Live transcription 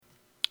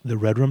The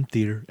Red Room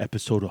Theater,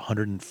 episode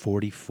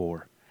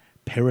 144,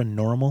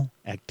 Paranormal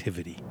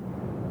Activity.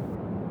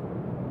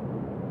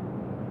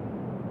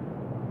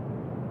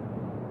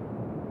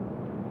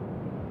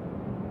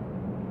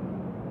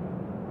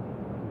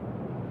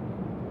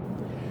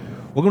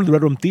 Welcome to the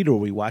Red Room Theater, where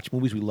we watch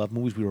movies, we love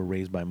movies, we were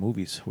raised by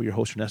movies. We're your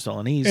hosts, Ernesto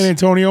Alaniz. And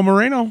Antonio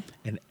Moreno.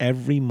 And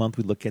every month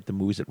we look at the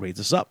movies that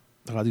raise us up.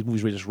 Talk about these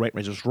movies raise us right,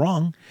 raise us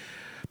wrong.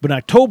 But in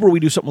October, we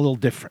do something a little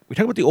different. We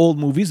talk about the old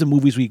movies, the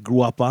movies we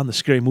grew up on, the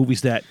scary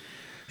movies that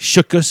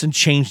shook us and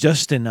changed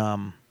us.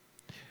 And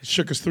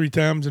shook us 3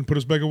 times and put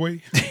us back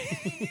away.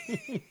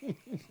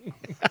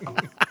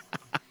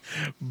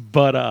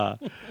 But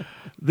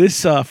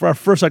this, for our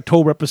first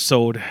October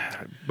episode,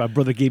 my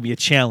brother gave me a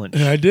challenge.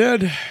 And I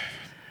did.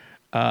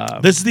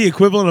 This is the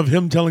equivalent of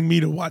him telling me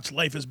to watch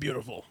Life is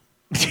Beautiful.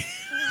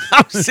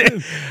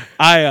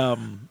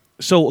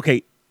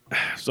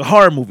 So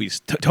horror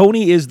movies.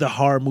 Tony is the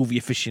horror movie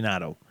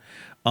aficionado.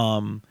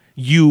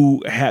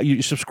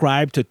 You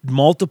subscribe to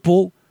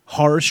multiple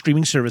horror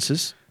streaming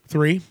services.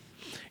 3.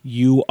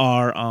 You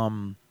are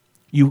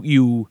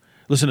you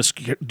listen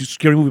to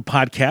scary movie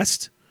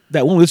podcasts.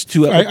 That one listen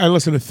to. I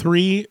listen to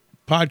 3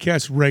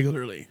 podcasts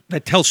regularly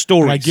that tell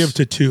stories. I give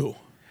to 2.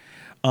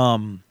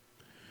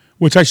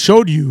 Which I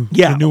showed you.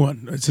 Yeah. The new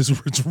one.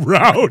 It's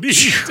rowdy.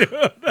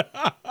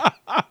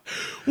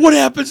 What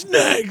happens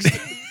next?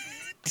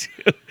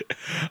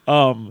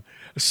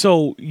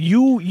 So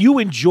you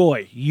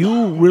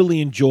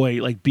really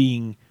enjoy like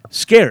being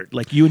scared.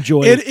 Like you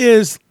enjoy it.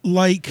 Is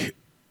like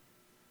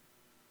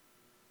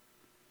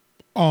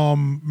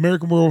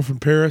American Werewolf in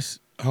Paris,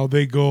 how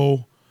they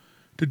go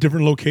to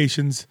different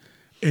locations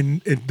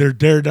and they're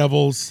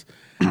daredevils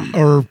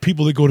or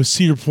people that go to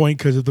Cedar Point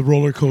because of the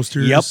roller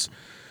coasters. Yep.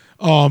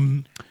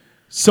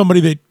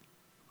 Somebody that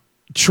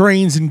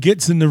trains and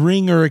gets in the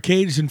ring or a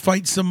cage and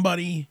fights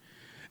somebody.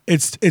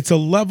 It's a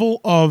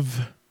level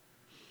of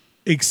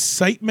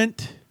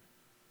excitement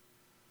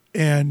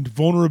and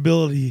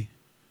vulnerability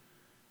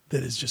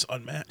that is just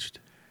unmatched.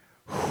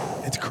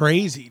 It's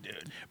crazy,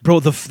 dude. Bro,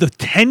 the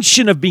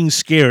tension of being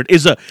scared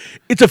it's a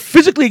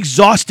physically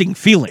exhausting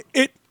feeling.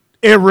 It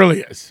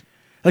really is.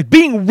 Like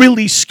being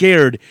really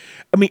scared.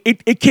 I mean,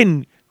 it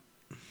can.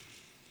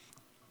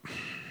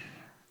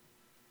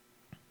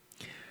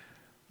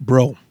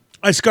 Bro,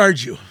 I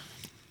scarred you.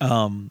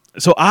 You're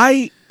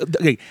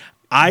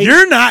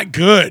not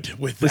good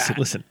with that.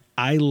 Listen.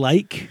 I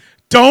like.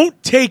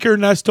 Don't take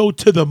Ernesto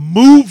to the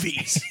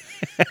movies.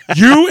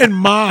 You and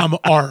Mom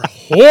are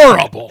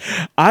horrible.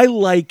 I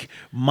like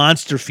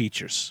monster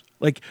features.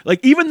 Like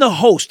even The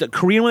Host, that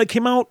Korean one that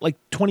came out like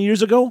 20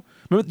 years ago.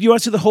 Remember you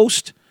want to see The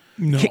Host?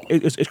 No.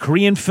 It's a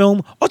Korean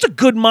film. Oh, it's a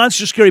good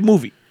monster scary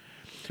movie.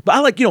 But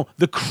I like,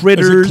 the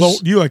Critters.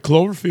 You like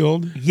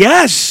Cloverfield?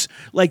 Yes.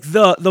 Like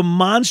the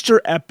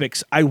monster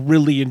epics I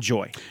really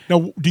enjoy.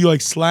 Now, do you like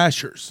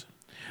slashers?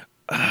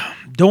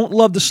 Don't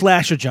love the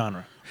slasher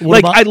genre.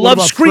 I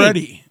love Scream.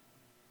 Freddy?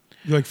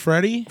 You like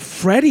Freddy?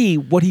 Freddy,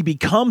 what he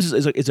becomes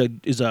is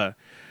a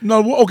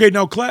No, okay,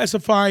 now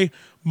classify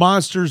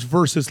monsters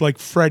versus like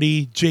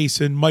Freddy,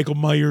 Jason, Michael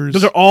Myers.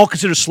 Those are all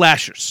considered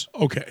slashers.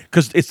 Okay.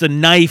 Because it's the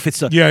knife,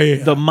 it's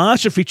the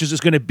monster features is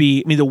going to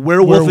be, the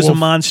werewolf is a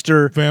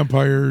monster.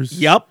 Vampires.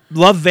 Yep.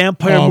 Love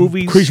vampire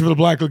movies. Creature of the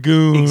Black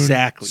Lagoon.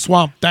 Exactly.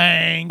 Swamp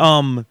Thing.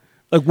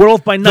 Like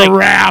Werewolf by Night. The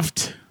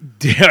Raft.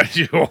 Dude.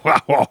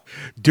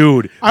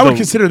 I would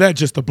consider that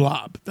just the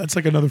Blob. That's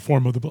like another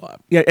form of the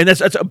Blob. Yeah, and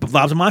that's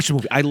Blob's a monster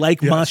movie. I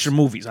like monster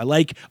movies. I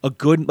like a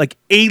good, like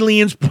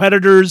Aliens,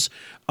 Predators,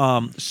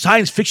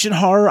 science fiction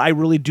horror. I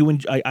really do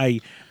enjoy.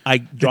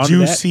 Did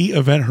you see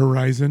Event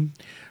Horizon?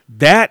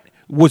 That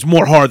was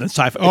more horror than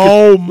sci-fi.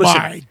 Oh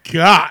my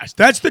gosh,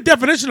 that's the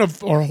definition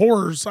of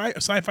horror,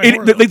 sci-fi.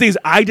 Horror. The thing is,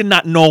 I did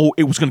not know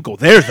it was going to go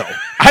there, though.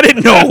 I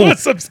didn't know.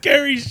 That's some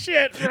scary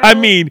shit, bro. I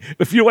mean,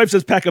 if your wife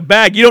says pack a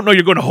bag, you don't know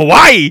you're going to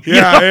Hawaii.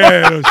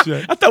 Yeah, no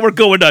shit. I thought we're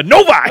going to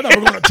Novi. I thought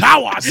we were going to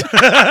Tawas.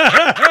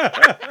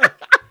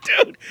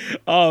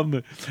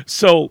 Dude.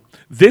 So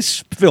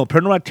this film,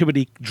 Paranormal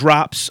Activity,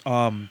 drops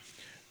drops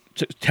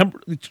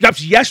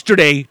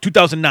yesterday,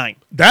 2009.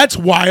 That's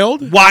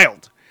wild.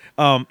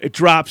 It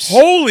drops.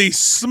 Holy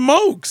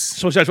smokes!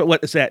 So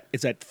what is that?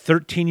 Is that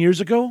 13 years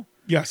ago?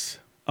 Yes.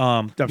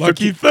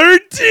 Lucky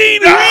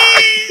 13.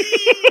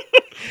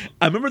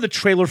 I remember the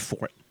trailer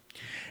for it,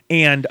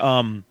 and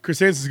Chris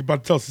Hansen's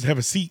about to tell us to have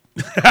a seat.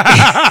 Has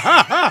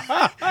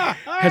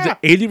an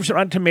 80%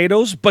 Rotten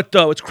Tomatoes, but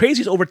what's crazy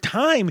is over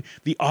time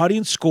the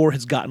audience score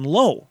has gotten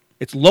low.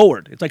 It's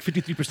lowered. It's like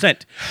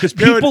 53% because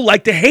people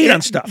like to hate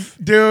on stuff.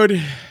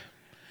 Dude,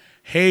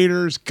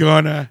 haters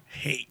gonna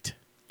hate.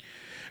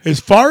 As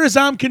far as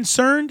I'm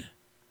concerned,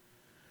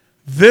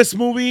 this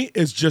movie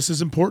is just as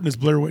important as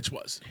Blair Witch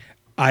was.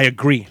 I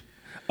agree.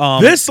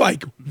 This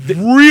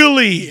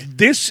really...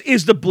 This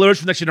is the Blair Witch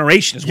for the next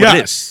generation is what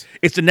it is.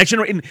 It's the next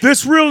generation.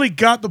 This really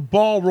got the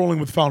ball rolling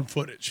with found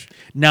footage.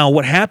 Now,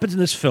 what happens in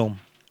this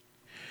film,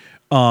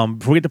 before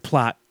we get the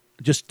plot,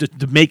 just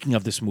the making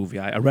of this movie,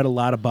 I read a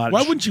lot about it.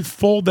 Why wouldn't you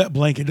fold that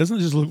blanket? Doesn't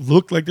it just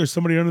look like there's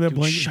somebody under that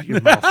blanket? Shut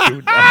your mouth,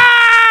 dude.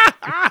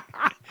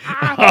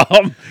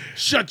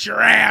 Shut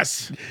your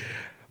ass.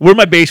 We're in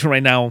my basement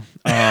right now.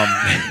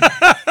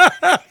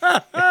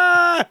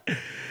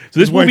 So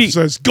this Wife movie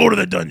says, "Go to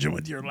the dungeon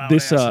with your loud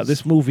asses."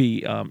 this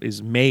movie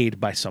is made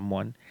by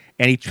someone,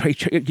 and he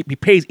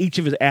pays each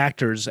of his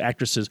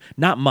actresses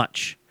not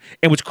much.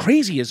 And what's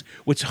crazy is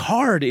what's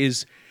hard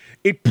is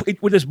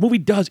what this movie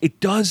does.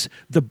 It does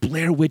the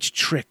Blair Witch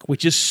trick,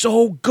 which is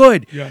so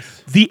good.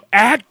 Yes. The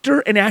actor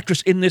and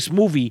actress in this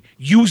movie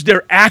use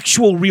their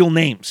actual real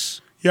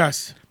names.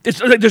 Yes.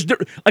 It's like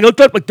I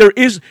looked up, like there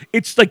is.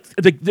 It's like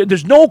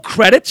there's no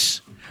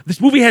credits. This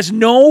movie has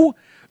no.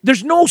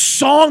 There's no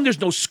song.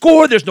 There's no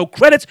score. There's no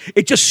credits.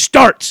 It just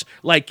starts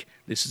like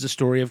this is the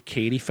story of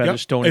Katie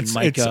Featherstone and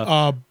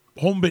Micah.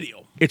 It's home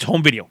video. It's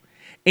home video,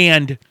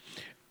 and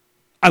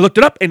I looked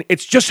it up, and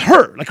it's just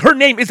her. Like her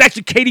name is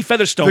actually Katie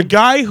Featherstone. The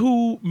guy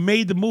who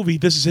made the movie,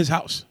 this is his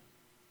house.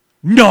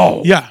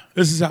 No. Yeah,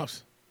 this is his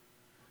house.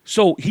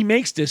 So he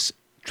makes this,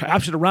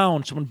 traps it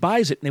around. Someone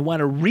buys it, and they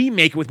want to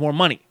remake it with more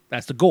money.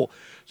 That's the goal.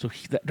 So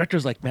the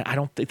director's like, man,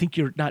 I think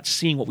you're not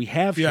seeing what we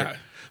have here.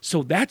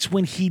 So that's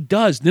when he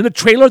does. Then the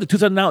trailer,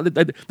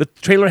 the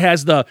trailer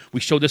has we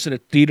showed this in a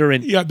theater.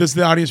 And this is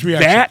the audience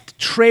reaction. That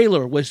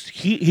trailer was,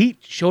 he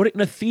showed it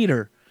in a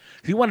theater.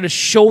 He wanted to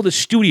show the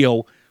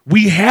studio,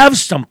 we have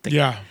something.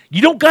 Yeah.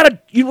 You don't gotta.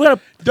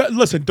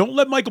 Listen, don't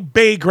let Michael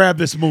Bay grab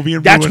this movie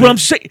and That's ruin what it. I'm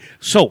saying.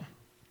 So,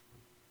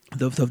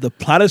 the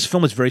plot of this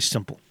film is very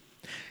simple.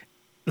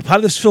 The plot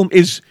of this film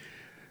is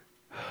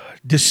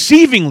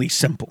deceivingly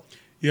simple.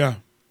 Yeah.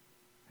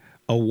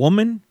 A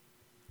woman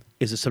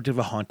is the subject of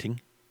a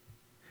haunting,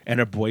 and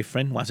her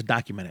boyfriend wants to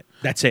document it.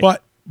 That's it.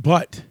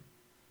 But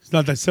it's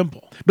not that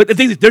simple. But the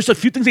thing is, there's a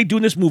few things they do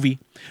in this movie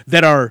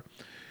that are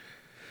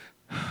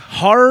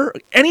horror,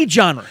 any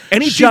genre.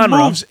 She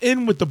moves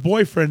in with the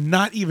boyfriend,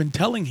 not even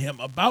telling him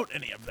about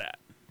any of that.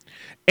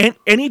 And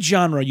any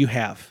genre you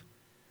have.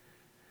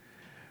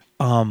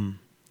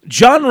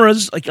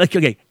 Genres, like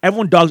okay,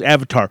 everyone dogs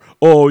Avatar.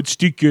 Oh, it's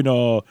stinking,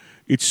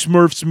 it's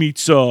Smurfs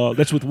meets,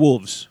 that's with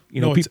wolves.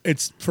 You know,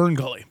 it's Fern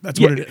Gully. That's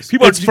what it is.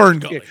 It's Fern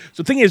Gully. Yeah.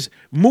 So the thing is,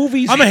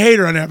 movies. I'm a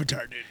hater on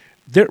Avatar, dude.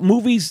 Their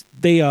movies,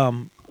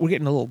 we're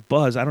getting a little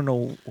buzz. I don't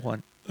know what.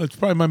 That's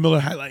probably my Miller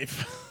High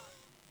Life.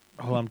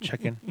 Hold on, I'm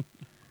checking.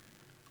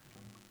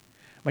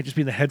 Might just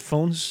be the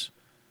headphones.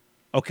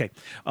 Okay.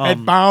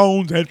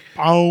 Headphones.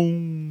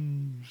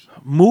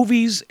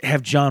 Movies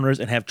have genres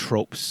and have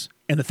tropes.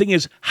 And the thing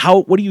is,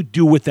 what do you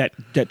do with that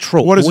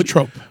trope? What is a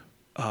trope?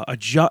 A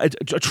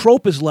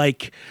trope is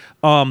like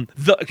a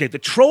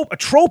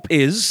trope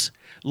is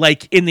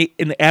like in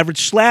the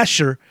average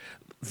slasher,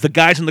 the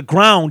guy's on the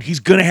ground, he's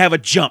gonna have a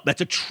jump.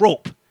 That's a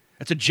trope.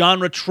 That's a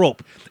genre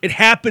trope. It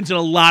happens in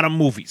a lot of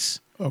movies.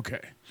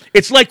 Okay.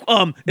 It's like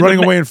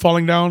running away and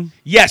falling down?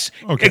 Yes,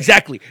 okay.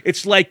 Exactly.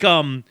 It's like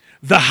the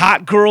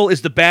hot girl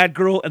is the bad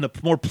girl and the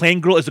more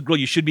plain girl is the girl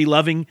you should be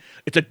loving.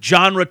 It's a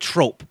genre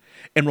trope.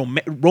 And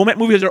romance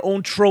movies have their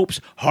own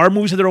tropes. Horror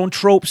movies have their own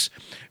tropes.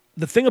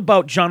 The thing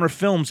about genre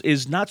films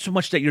is not so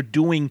much that you're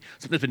doing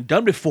something that's been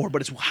done before,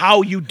 but it's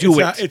how you do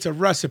it. It's a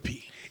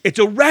recipe. It's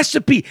a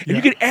recipe, and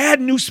you can add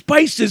new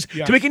spices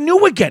Yes. to make it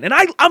new again. And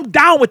I'm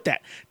down with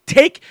that.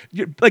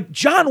 Like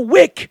John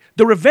Wick,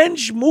 the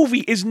revenge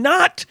movie is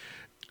not.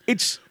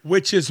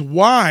 Which is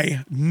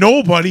why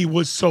nobody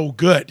was so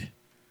good.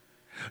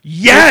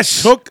 Yes,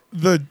 It took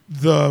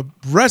the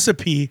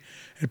recipe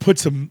and put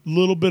some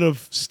little bit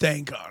of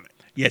stank on it.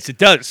 Yes, it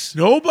does.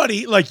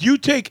 Nobody, like you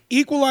take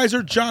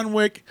Equalizer, John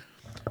Wick,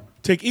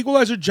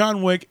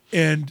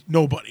 and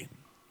nobody.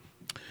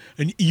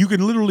 And you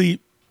can literally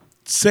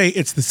say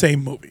it's the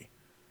same movie.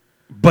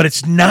 But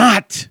it's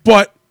not.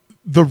 But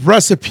the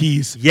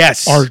recipes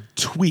are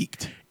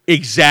tweaked.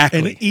 Exactly.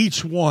 And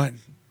each one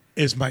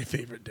is my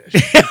favorite dish.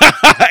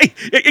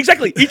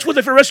 Exactly. Each one's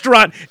a different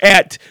restaurant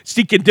at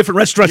stinking different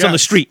restaurants on the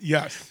street.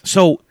 Yes.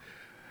 So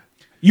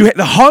the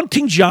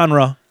haunting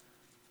genre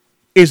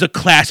is a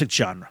classic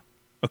genre.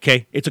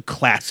 Okay? It's a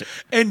classic.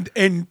 And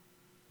the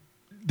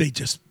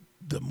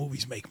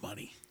movies make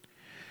money.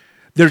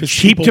 They're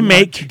cheap to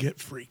make. To get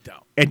freaked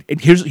out. And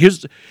here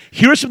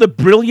are some of the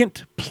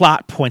brilliant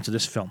plot points of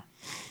this film.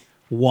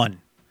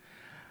 One,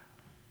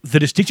 the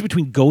distinction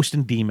between ghost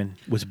and demon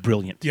was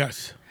brilliant.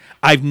 Yes.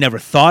 I've never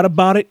thought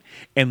about it.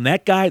 And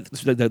that guy,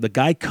 the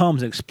guy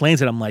comes and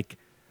explains it. I'm like,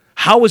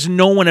 how has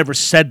no one ever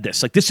said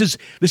this? Like,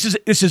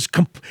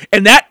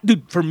 and that,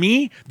 dude, for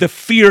me, the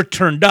fear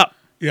turned up.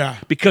 Yeah.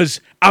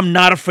 Because I'm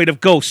not afraid of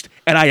ghosts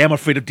and I am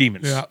afraid of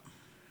demons. Yeah.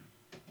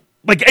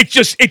 Like, it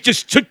just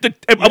took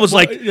I was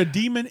like. A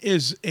demon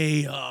is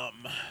it's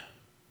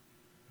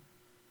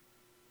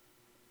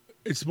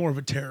more of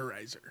a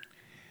terrorizer.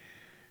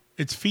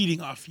 It's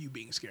feeding off you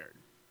being scared.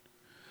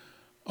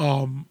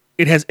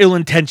 It has ill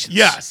intentions.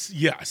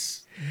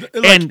 Yes.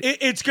 And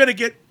it's going to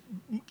get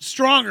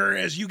stronger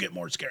as you get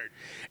more scared.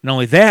 Not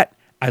only that,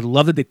 I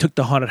love that they took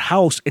the haunted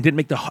house and didn't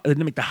make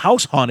the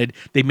house haunted.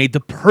 They made the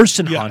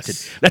person haunted.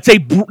 That's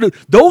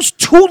those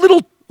two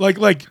little.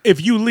 Like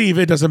if you leave,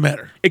 it doesn't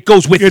matter. It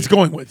goes with you. It's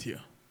going with you.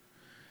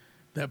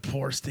 That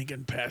poor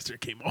stinking pastor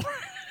came over.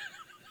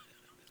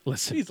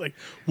 Listen. He's like,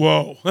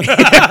 whoa.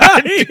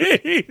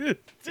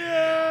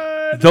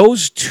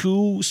 Those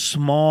two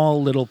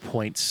small little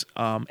points,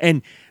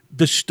 and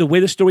the way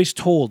the story's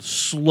told,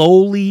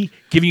 slowly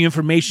giving you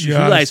information, you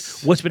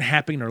realize what's been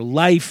happening in her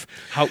life.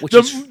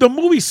 The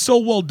movie's so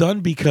well done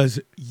because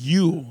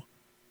you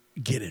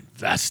get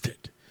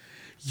invested.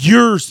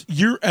 You're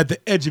at the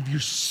edge of your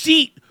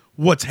seat.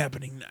 What's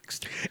happening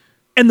next?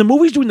 And the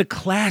movie's doing the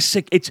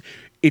classic.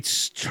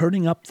 It's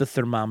turning up the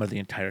thermometer the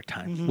entire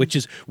time, which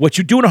is what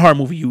you do in a horror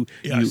movie.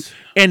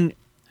 And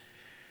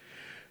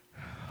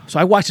so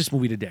I watched this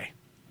movie today.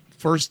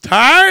 First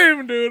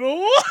time, dude.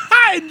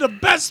 And the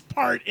best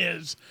part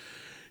is,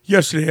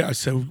 yesterday I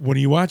said, when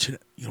are you watching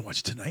it? You gonna watch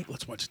it tonight?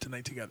 Let's watch it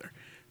tonight together.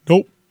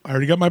 Nope. I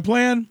already got my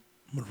plan.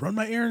 I'm gonna run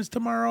my errands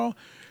tomorrow.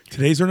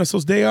 Today's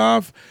Ernesto's day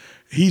off.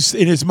 He's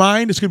in his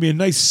mind. It's gonna be a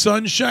nice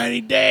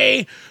sunshiny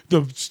day.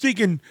 The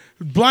stinking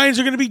blinds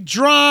are gonna be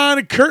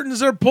drawn.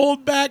 Curtains are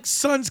pulled back.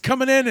 Sun's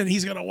coming in, and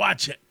he's gonna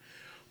watch it.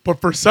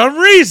 But for some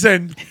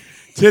reason,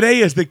 today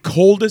is the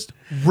coldest,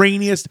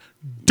 rainiest,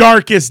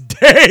 darkest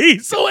day.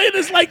 So it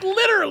is like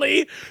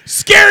literally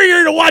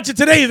scarier to watch it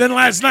today than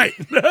last night.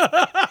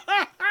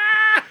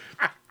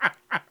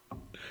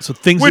 So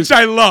things, which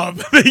I love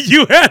that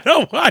you had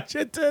to watch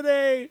it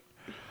today.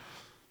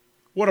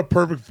 What a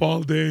perfect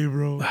fall day,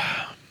 bro.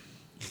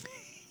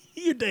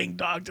 Your dang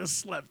dog just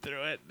slept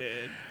through it,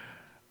 dude.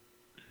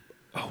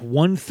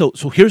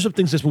 So here's some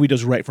things this movie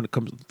does right when it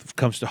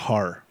comes to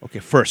horror. Okay,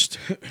 first,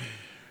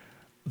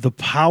 the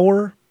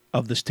power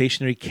of the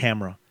stationary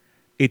camera.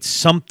 It's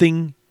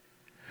something,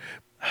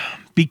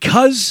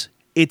 because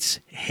it's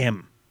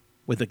him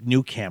with a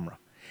new camera,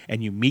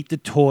 and you meet the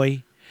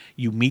toy,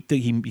 you meet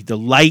the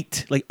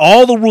light, like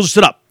all the rules are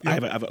set up.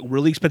 Yep. I have a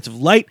really expensive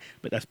light,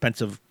 but that's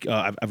expensive.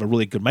 I have a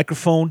really good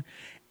microphone,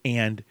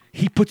 and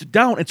he puts it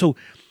down, and so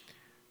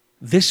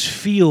this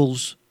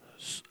feels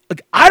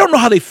like, I don't know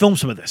how they filmed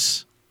some of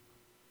this.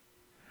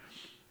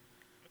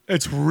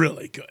 It's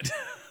really good.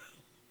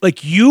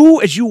 Like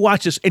as you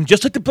watch this, and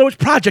just like the Blair Witch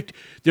Project,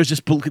 there's this,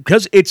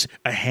 because it's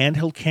a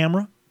handheld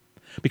camera,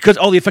 because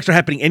all the effects are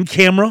happening in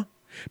camera,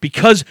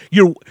 because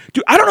dude,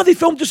 I don't know if they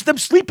filmed just them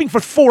sleeping for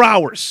 4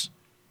 hours.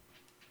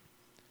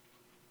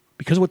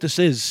 Because what this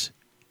is,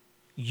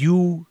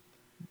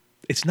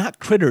 it's not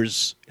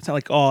critters. It's not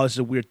like, oh, this is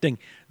a weird thing.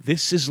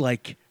 This is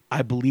like,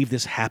 I believe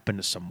this happened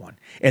to someone,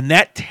 and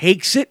that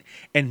takes it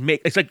and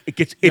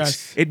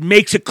it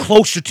makes it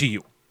closer to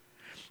you.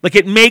 Like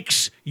it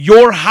makes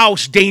your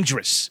house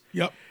dangerous.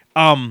 Yep.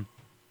 I'm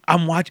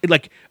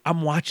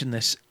watching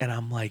this, and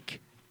I'm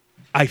like,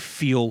 I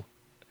feel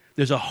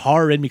there's a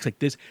horror in me. It's like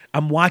this.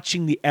 I'm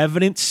watching the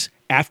evidence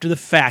after the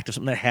fact of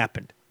something that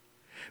happened.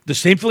 The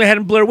same feeling I had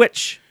in Blair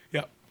Witch.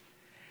 Yep.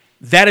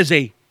 That is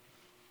a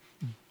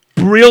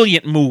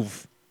brilliant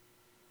move.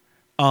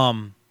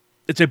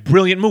 It's a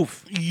brilliant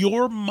move.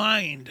 Your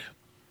mind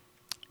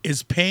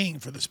is paying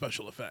for the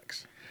special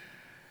effects.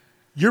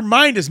 Your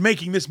mind is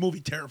making this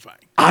movie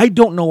terrifying. I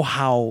don't know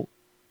how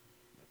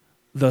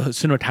the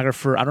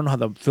cinematographer, I don't know how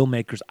the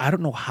filmmakers, I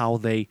don't know how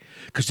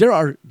because there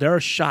are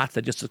shots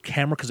that just the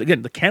camera, because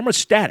again, the camera's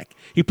static.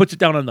 He puts it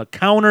down on the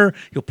counter,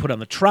 he'll put it on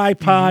the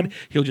tripod,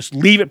 he'll just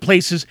leave it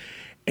places,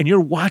 and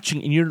you're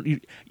watching, and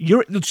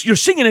you're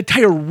seeing an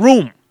entire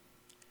room.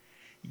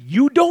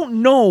 You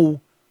don't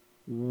know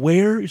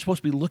where you're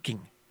supposed to be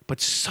looking,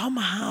 but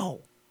somehow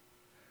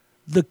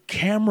the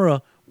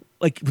camera,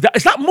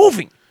 it's not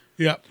moving.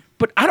 Yeah.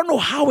 But I don't know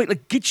how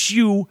it gets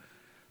you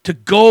to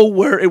go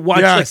where it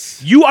wants.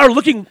 Yes. You are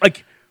looking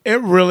like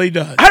it really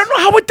does. I don't know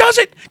how it does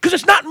it because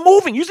it's not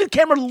moving. Usually the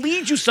camera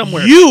leads you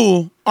somewhere.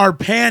 You are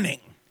panning.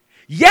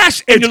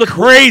 Yes, and it's you're looking,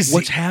 crazy.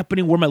 What's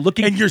happening? Where am I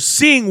looking? And you're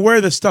seeing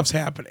where the stuff's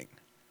happening,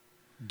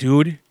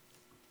 dude.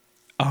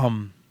 Not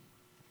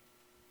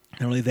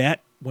only that,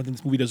 one thing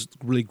this movie does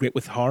really great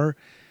with horror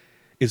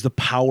is the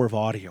power of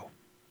audio.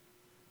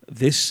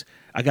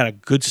 I got a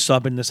good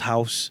sub in this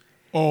house.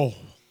 Oh,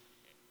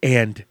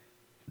 and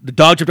the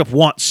dog jumped up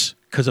once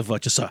because of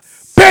just a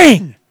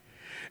bang.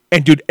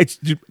 And dude,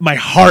 my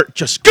heart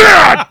just,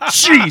 God,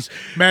 jeez.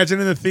 Imagine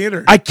in the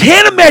theater. I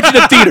can't imagine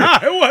the theater.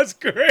 It was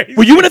crazy.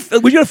 Were you in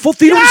a full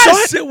theater?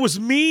 Yes, it was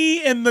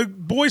me and the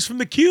boys from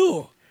the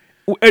Q.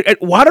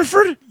 At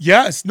Waterford?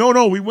 Yes.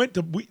 No. We went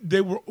to. They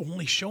were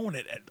only showing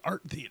it at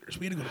art theaters.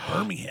 We had to go to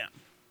Birmingham.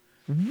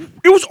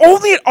 It was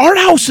only at art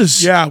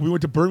houses. Yeah, we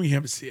went to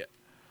Birmingham to see it.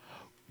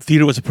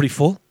 Theater was pretty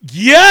full?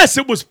 Yes,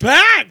 it was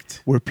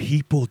packed. Were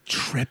people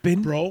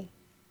tripping? Bro,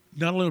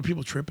 not only were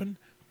people tripping,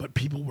 but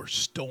people were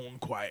stone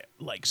quiet.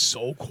 Like,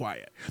 so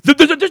quiet.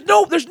 There's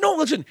no,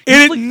 listen.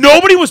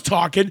 Nobody was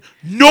talking.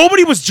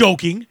 Nobody was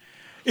joking.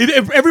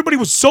 Everybody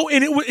was so,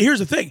 here's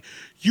the thing.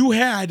 You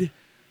had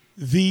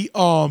the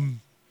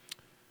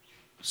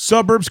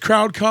suburbs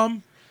crowd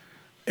come,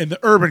 and the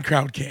urban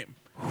crowd came.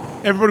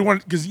 Everybody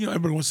wanted, because,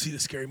 everybody wants to see the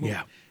scary movie.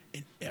 Yeah.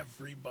 And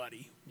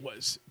everybody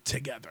was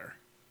together.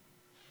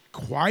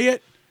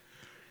 Quiet,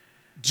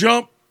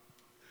 jump,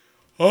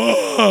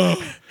 laughing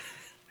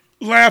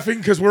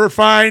because we're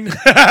fine.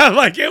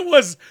 Like it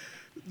was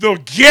the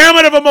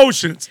gamut of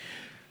emotions.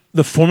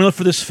 The formula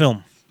for this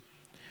film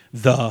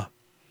the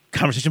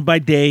conversation by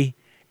day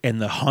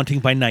and the haunting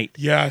by night.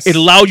 Yes. It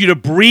allowed you to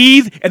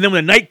breathe, and then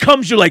when the night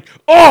comes, you're like,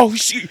 oh,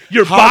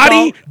 your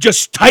body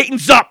just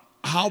tightens up.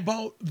 How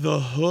about the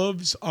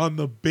hooves on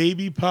the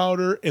baby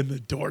powder and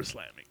the door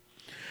slamming?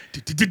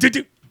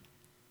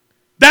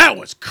 That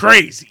was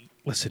crazy.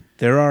 Listen,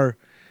 there are...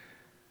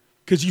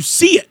 Because you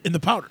see it in the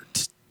powder.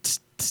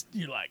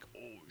 You're like,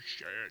 oh,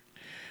 shit.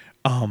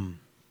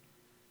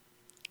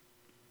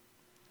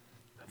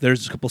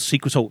 There's a couple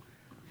sequels.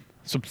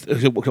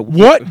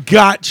 What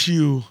got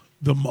you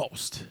the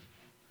most?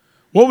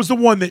 What was the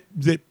one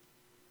that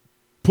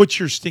put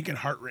your stinking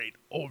heart rate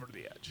over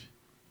the edge?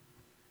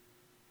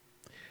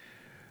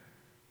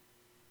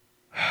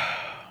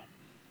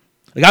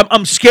 Like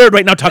I'm scared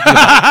right now talking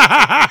about it.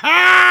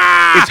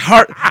 It's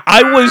hard.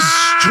 I was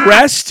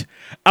stressed.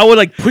 I would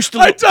like push the...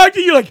 I talk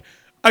to you like,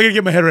 I gotta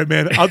get my head right,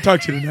 man. I'll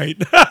talk to you tonight.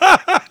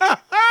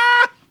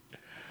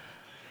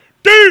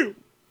 Damn.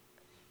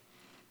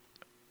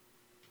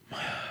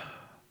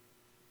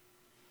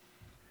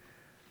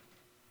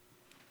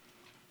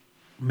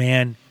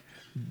 Man,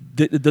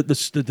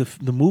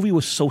 the movie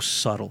was so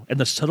subtle, and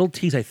the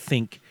subtleties, I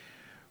think,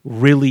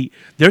 really...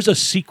 There's a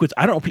sequence...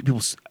 I don't know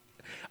people...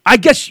 I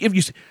guess if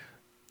you...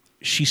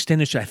 She's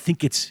standing there, I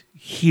think it's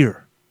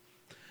here.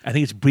 I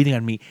think it's breathing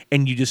on me,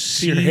 and you just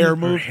see her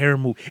hair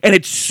move. And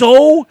it's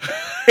so...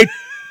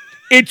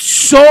 It's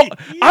so...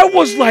 I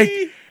was like...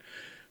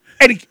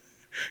 And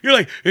you're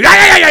like... The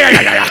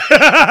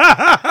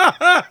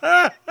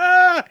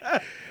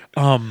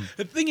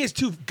thing is,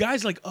 too,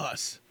 guys like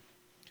us,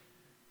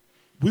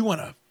 we want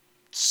to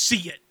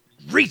see it,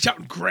 reach out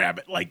and grab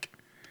it. Like,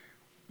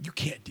 you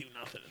can't do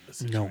nothing in this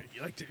situation.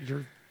 No.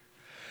 You're...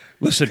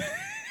 Listen.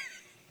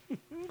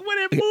 When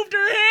it moved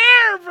her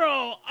hair,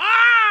 bro.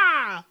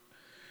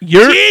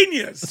 You're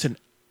genius. Listen,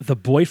 the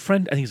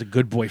boyfriend, I think he's a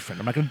good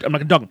boyfriend. I'm not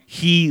gonna dog him.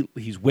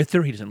 He's with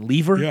her, he doesn't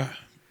leave her. Yeah.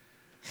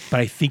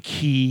 But I think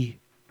he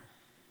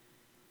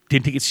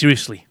didn't take it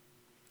seriously.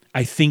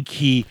 I think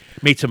he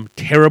made some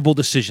terrible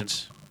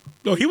decisions.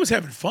 No, he was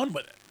having fun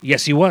with it.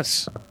 Yes, he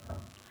was.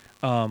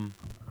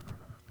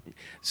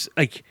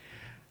 Like,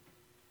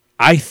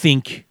 I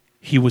think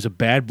he was a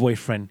bad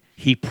boyfriend.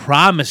 He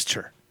promised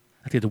her.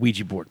 I think the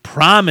Ouija board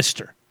promised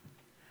her.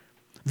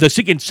 The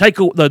seeking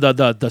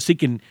the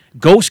seeking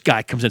ghost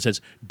guy comes in and says,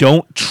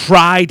 "Don't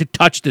try to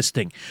touch this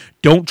thing.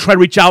 Don't try to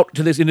reach out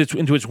to this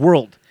into its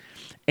world."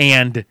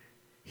 And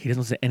he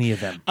doesn't listen to any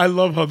of them. I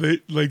love how the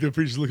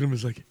preacher's looking at him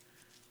is like,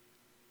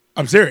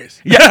 "I'm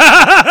serious."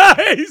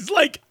 Yeah, he's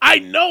like, "I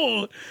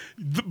know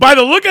by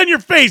the look on your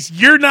face,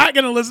 you're not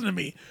going to listen to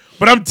me,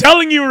 but I'm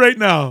telling you right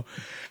now."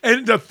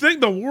 And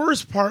the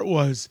worst part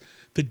was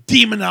the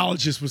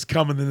demonologist was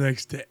coming the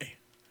next day.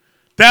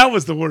 That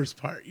was the worst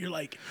part. You're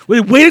like,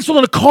 waited so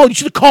long to call. You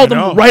should have called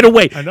them right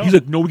away. I know. He's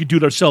like, no, we can do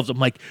it ourselves. I'm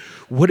like,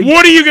 what are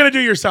you going to do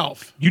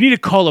yourself? You need to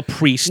call a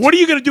priest. What are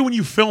you going to do when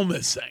you film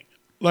this thing?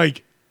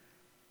 Like,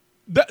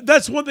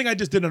 that's one thing I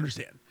just didn't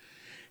understand.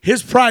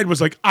 His pride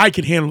was like, I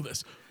can handle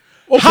this.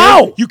 Okay,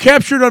 how? You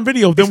captured it on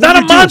video. Then it's not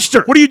a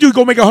monster. What do you do?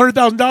 Go make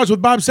 $100,000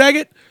 with Bob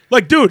Saget?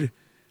 Like, dude,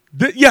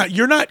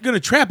 you're not going to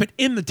trap it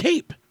in the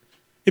tape.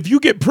 If you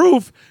get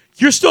proof,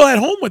 you're still at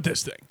home with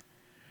this thing.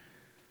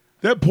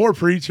 That poor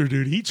preacher,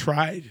 dude, he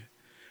tried.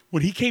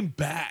 When he came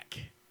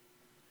back,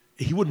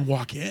 he wouldn't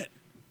walk in.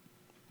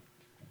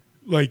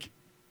 Like,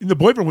 and the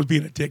boyfriend was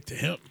being a dick to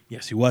him.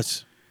 Yes, he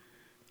was.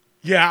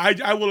 Yeah,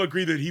 I will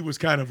agree that he was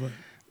kind of a...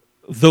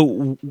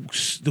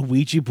 The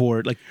Ouija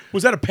board, like...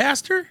 Was that a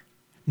pastor?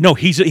 No,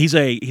 he's a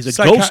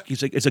ghost.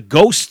 He's a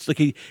ghost,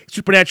 like a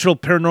supernatural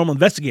paranormal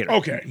investigator.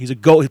 Okay. He's a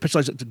ghost. He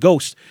specializes as a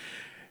ghost.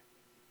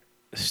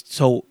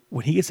 So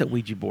when he gets that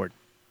Ouija board,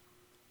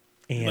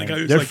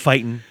 and they're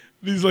fighting...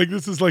 He's like,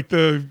 this is like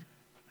the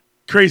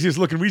craziest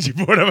looking Ouija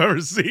board I've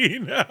ever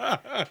seen.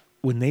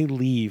 When they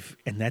leave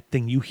and that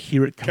thing, you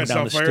hear it coming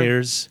down the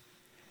stairs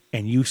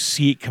and you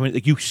see it coming,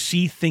 like you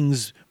see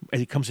things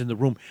as it comes in the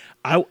room.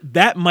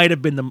 That might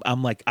have been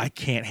I'm like, I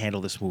can't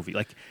handle this movie.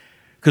 Like,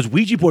 because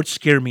Ouija boards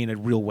scare me in a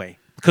real way.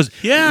 Because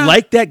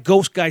like that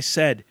ghost guy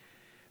said,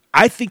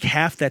 I think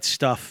half that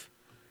stuff,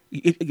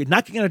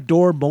 knocking on a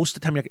door most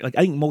of the time, like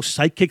I think most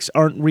psychics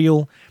aren't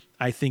real.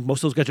 I think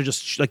most of those guys are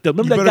just like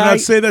remember that guy. You better not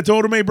say that to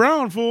Oda Mae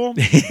Brown, fool.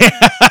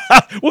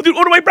 Well, dude,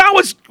 Oda Mae Brown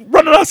was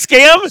running a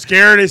scam.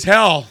 Scared as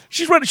hell.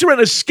 She ran a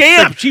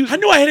scam. I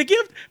knew I had a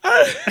gift.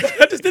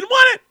 I just didn't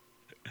want it.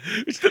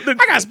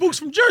 I got spooks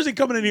from Jersey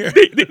coming in here.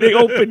 They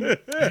open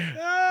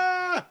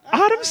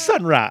Autumn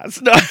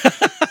Sunrise. No. Baby,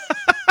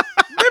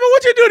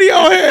 what you do to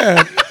your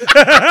hair?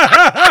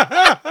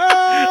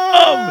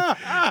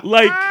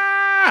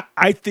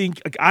 I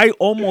think I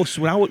almost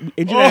when I was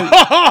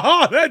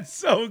that's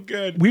so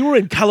good. We were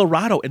in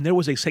Colorado and there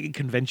was a second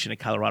convention in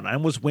Colorado. I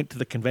almost went to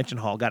the convention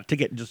hall, got a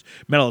ticket, and just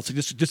medal. So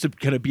just to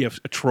kind of be a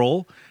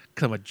troll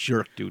because I'm a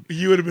jerk, dude.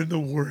 You would have been the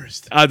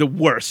worst. The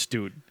worst,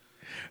 dude.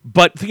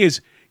 But the thing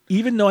is,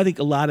 even though I think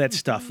a lot of that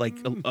stuff, like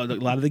a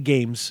lot of the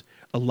games,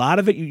 A lot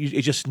of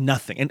it's just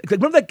nothing. And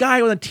remember that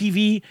guy on the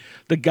TV,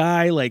 the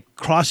guy like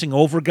crossing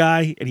over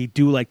guy, and he'd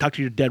do like talk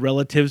to your dead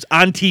relatives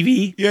on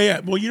TV? Yeah.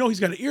 Well, he's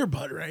got an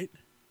earbud, right?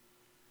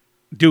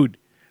 Dude,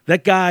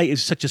 that guy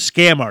is such a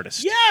scam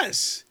artist.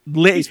 Yes.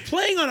 He's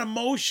playing on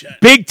emotion.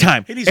 Big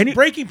time. And he's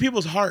breaking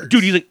people's hearts.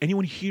 Dude, he's like,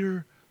 anyone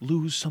here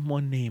lose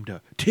someone named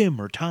Tim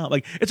or Tom?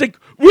 Like, it's like,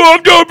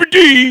 Ron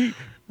Darby.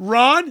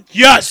 Ron?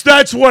 Yes,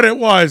 that's what it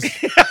was.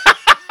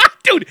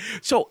 Dude,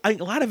 so a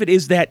lot of it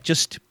is that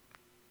just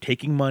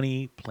taking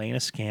money, playing a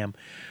scam.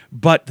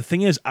 But the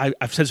thing is,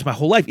 I've said this my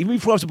whole life, even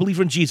before I was a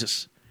believer in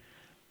Jesus.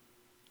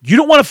 You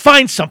don't want to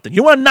find something. You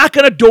don't want to knock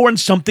on a door and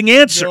something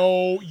answer.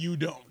 No, you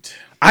don't.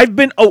 I've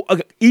been,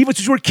 even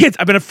since we were kids,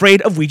 I've been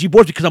afraid of Ouija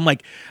boards because I'm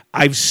like,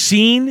 I've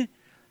seen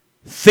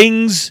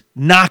things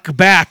knock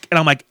back, and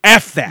I'm like,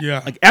 F that.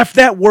 Yeah. Like, F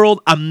that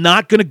world. I'm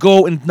not going to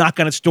go and knock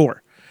on its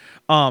door.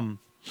 When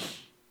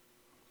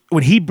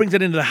he brings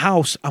it into the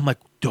house, I'm like,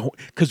 don't.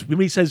 Because when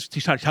he says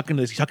he's talking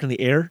in the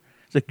air,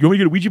 he's like, you want me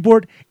to get a Ouija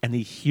board? And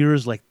he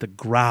hears like the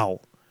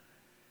growl.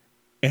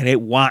 And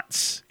it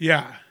wants.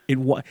 Yeah.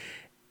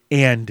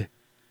 And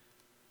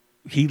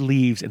he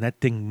leaves, and that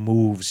thing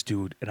moves,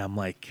 dude. And I'm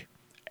like,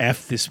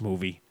 F this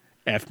movie.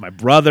 F my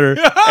brother.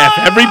 F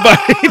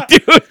everybody,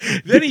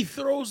 dude. Then he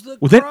throws the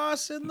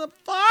cross in the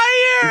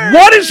fire.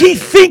 What is he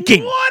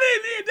thinking?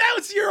 That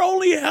was your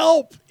only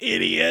help,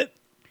 idiot.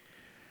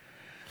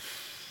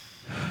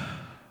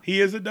 He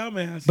is a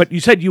dumbass. But you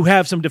said you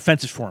have some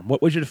defenses for him.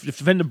 What was your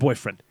defend the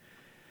boyfriend?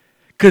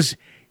 Because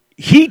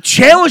he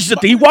challenges it.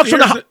 He walks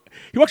around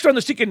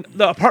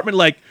the apartment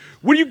like,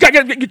 what do you got?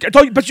 I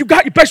told you, best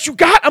you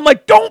got. I'm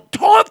like, don't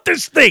taunt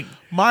this thing.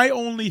 My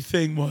only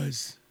thing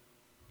was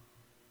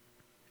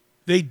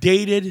they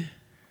dated.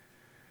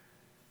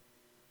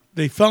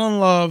 They fell in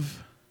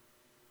love.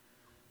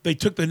 They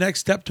took the next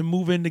step to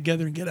move in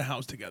together and get a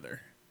house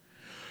together.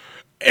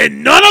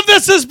 And none of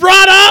this is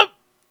brought up.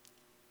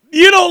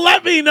 You don't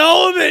let me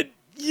know that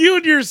you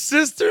and your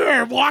sister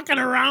are walking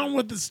around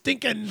with the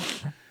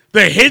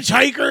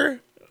hitchhiker,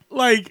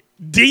 like,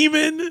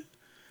 demon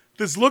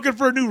that's looking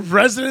for a new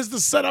residence to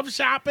set up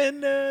shop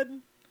in,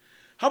 dude.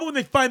 How about when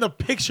they find the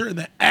picture in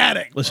the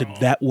attic? Listen,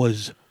 that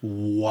was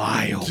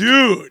wild.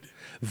 Dude.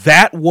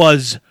 That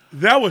was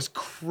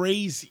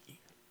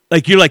crazy.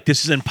 Like, you're like,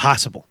 this is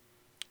impossible.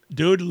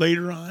 Dude,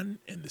 later on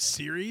in the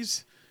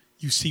series,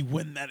 you see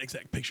when that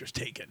exact picture's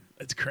taken.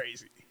 That's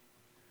crazy.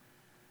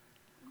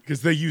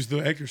 Because they used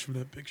the actors from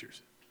that picture.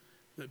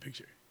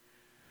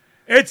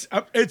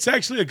 It's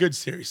actually a good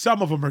series.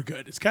 Some of them are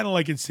good. It's kind of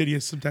like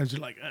Insidious. Sometimes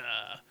you're like,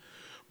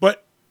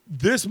 But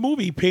this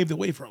movie paved the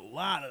way for a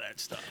lot of that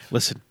stuff.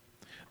 Listen,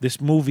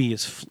 this movie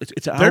is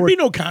it's an hour. There'd be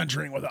no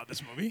Conjuring without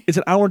this movie. It's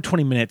an hour and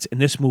 20 minutes,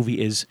 and this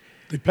movie is.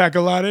 They pack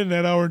a lot in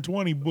that hour and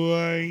 20,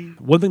 boy.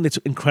 One thing that's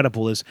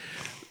incredible is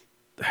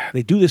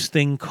they do this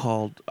thing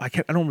called I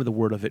don't remember the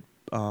word of it,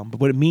 but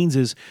what it means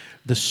is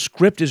the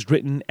script is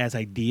written as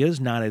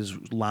ideas, not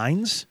as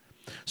lines.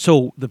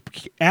 So the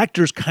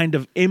actors kind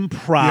of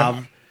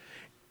improv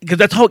because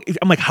that's how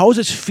I'm like, how does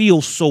this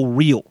feel so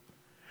real?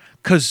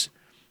 Because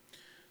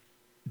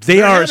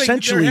they're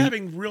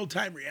having real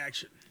time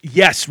reaction.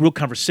 Yes, real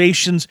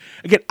conversations.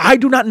 Again, I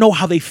do not know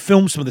how they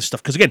film some of this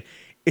stuff because again,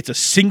 it's a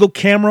single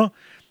camera.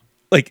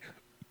 Like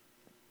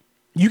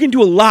you can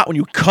do a lot when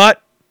you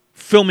cut.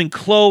 Filming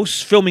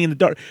close, filming in the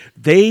dark.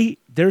 I'm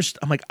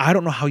like, I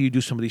don't know how you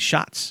do some of these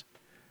shots.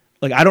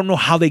 Like, I don't know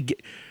how they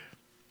get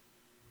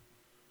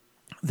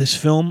this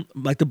film,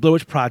 like the Blair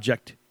Witch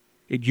Project.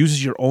 It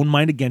uses your own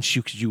mind against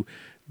you because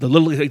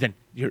then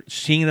you're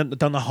seeing them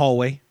down the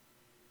hallway.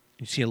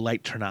 You see a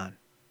light turn on,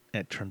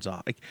 and it turns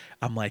off. Like,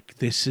 I'm like,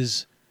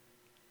 it's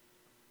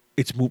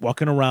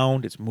walking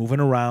around, it's moving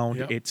around,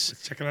 yep.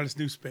 it's checking out its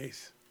new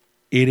space.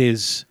 It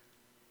is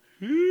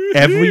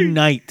every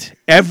night.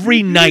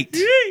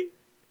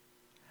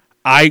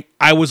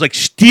 I was like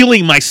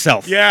stealing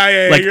myself.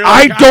 Yeah. Like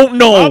I don't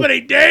know how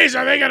many days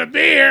are they gonna be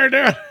here,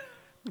 dude?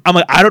 I'm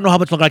like, I don't know how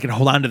much longer I can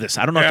hold on to this.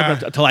 I don't know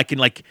until I can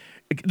like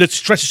the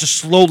stress is just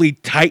slowly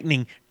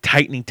tightening.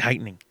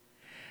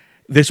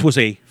 This was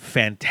a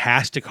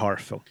fantastic horror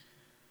film.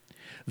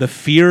 The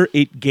fear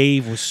it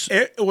gave was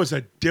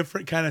a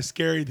different kind of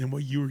scary than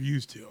what you were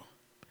used to.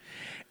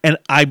 And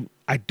I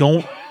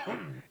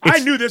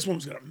knew this one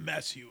was gonna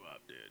mess you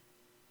up, dude.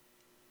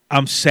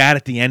 I'm sad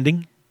at the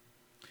ending.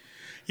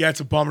 Yeah,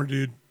 it's a bummer,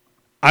 dude.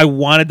 I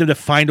wanted them to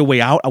find a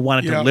way out. I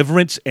wanted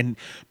deliverance,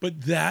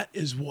 but that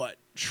is what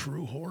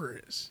true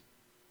horror is.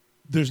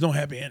 There's no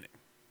happy ending.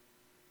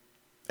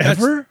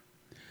 Ever?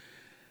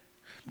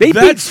 They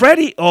beat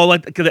Freddy. Oh,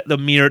 like the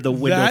mirror, the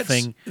window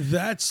thing.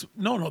 The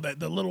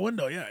little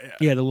window. Yeah.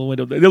 Yeah, the little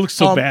window. It looks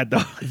so bad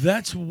though.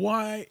 That's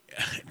why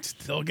it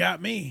still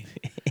got me.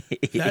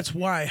 That's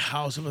why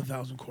House of a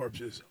Thousand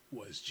Corpses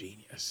was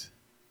genius.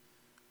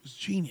 It was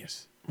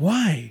genius.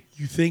 Why?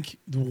 You think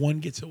the one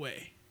gets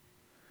away?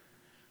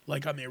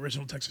 Like on the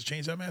original Texas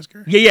Chainsaw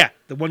Massacre? Yeah.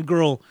 The one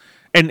girl,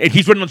 and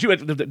he's running on the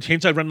street. The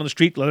chainsaw running on the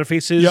street,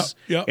 Leatherface's.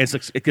 Yeah. And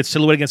it gets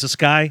silhouetted against the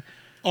sky.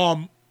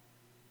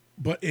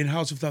 But in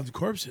House of Thousand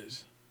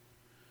Corpses,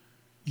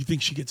 you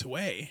think she gets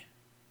away,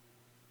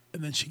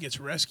 and then she gets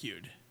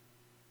rescued.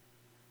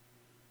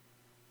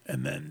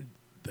 And then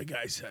the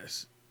guy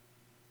says,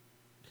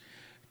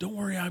 "Don't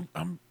worry,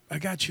 I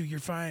got you. You're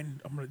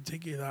fine. I'm gonna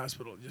take you to the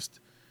hospital."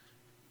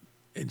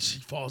 And she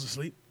falls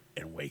asleep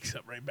and wakes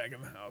up right back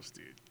in the house,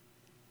 dude.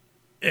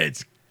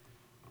 It's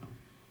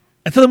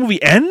Until the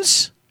movie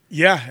ends.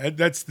 yeah,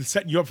 that's the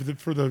setting you up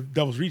for the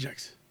Devil's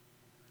Rejects,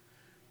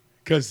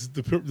 because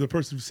the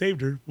person who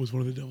saved her was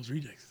one of the Devil's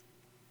Rejects.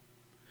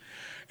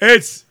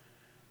 It's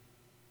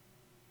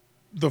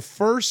the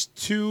first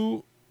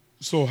two,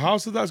 so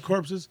House of Thousand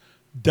Corpses,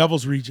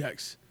 Devil's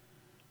Rejects,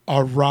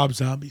 are Rob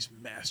Zombie's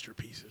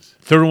masterpieces.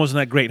 Third one wasn't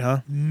that great,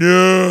 huh?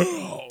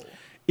 No,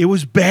 It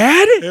was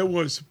bad. it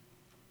was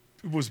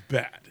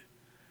bad,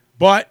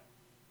 but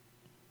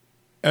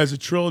as a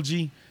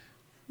trilogy,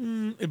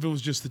 if it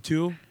was just the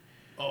two,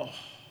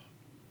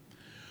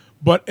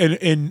 but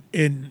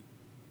in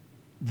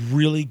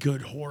really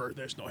good horror,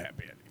 there's no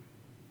happy ending.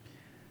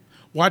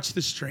 Watch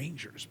The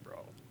Strangers,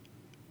 bro.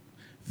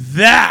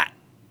 That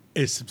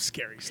is some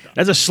scary stuff.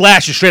 That's a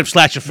slasher, straight up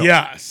slasher film.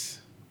 Yes.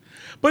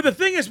 But the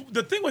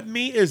thing with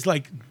me is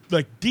like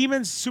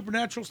demons,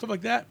 supernatural stuff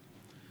like that.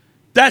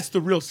 That's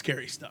the real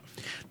scary stuff.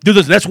 Dude,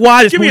 listen, that's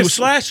why this Give me movie a was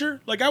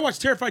slasher. Like I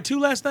watched Terrified 2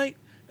 last night,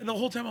 and the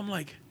whole time I'm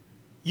like,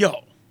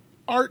 yo,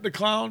 Art the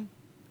Clown,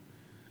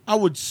 I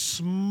would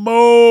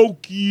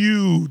smoke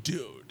you,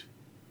 dude.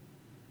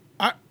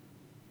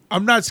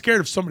 I'm not scared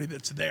of somebody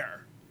that's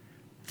there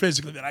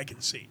physically that I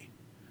can see.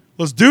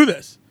 Let's do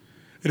this.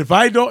 And if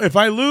I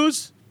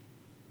lose,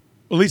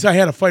 at least I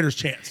had a fighter's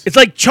chance. It's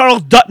like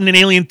Charles Dutton in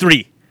Alien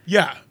 3.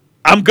 Yeah.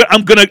 I'm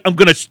gonna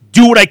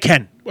do what I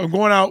can. I'm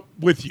going out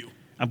with you.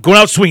 I'm going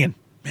out swinging.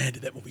 Man,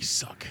 did that movie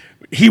suck.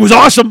 He was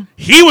awesome.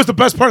 He was the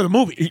best part of the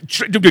movie.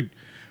 Dude,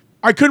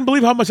 I couldn't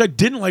believe how much I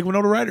didn't like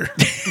Winona Ryder.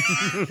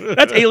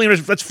 that's Alien.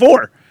 That's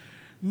 4.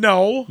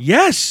 No.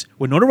 Yes,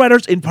 Winona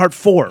Ryder's in part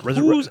 4.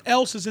 Who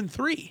else is in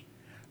 3?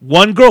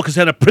 One girl, because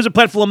it had a prison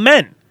planet full of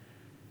men.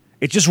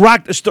 It just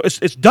rocked. It's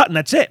Dutton.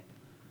 That's it.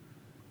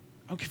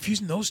 I'm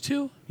confusing those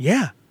two.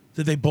 Yeah.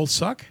 Did they both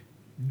suck?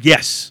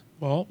 Yes.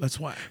 Well, that's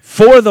why.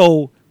 4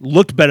 though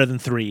looked better than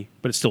 3,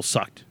 but it still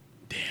sucked.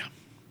 Damn.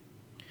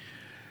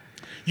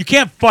 You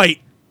can't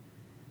fight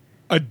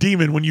a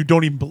demon when you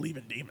don't even believe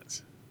in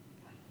demons.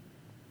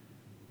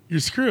 You're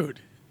screwed.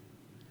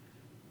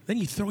 Then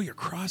you throw your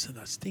cross in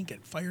the stinking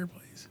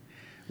fireplace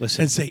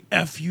Listen, and say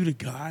F you to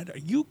God. Are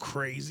you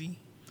crazy?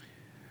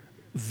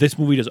 this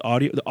movie does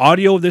audio. The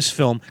audio of this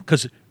film,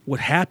 because what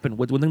happened,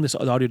 one thing this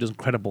audio does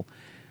incredible,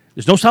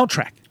 there's no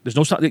soundtrack. There's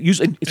no sound.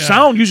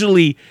 Sound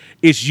usually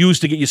is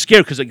used to get you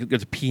scared because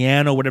there's a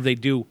piano, whatever they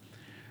do.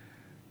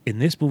 In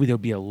this movie, there'll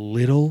be a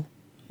little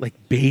like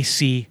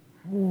bassy,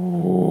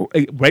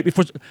 right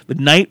before the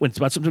night when it's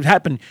about something to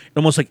happen,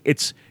 almost like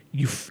it's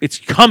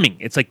coming.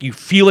 It's like you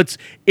feel it's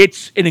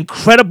an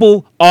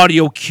incredible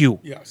audio cue.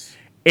 Yes.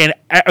 And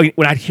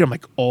when I hear, I'm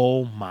like,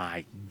 oh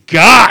my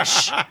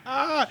gosh,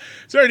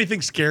 Is there anything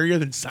scarier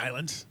than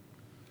silence?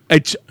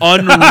 it's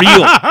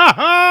unreal.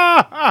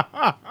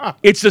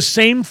 It's the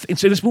same.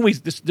 So this movie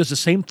does the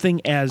same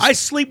thing as I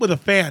sleep with a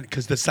fan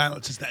because the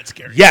silence is that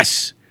scary.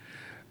 yes.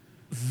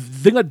 The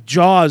thing that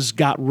Jaws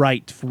got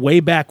right way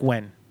back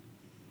when,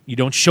 you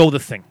don't show the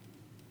thing.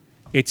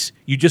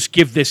 You just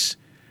give this,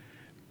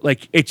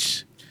 like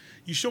it's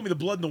You show me the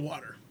blood in the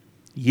water.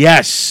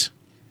 yes.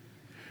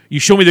 You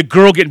show me the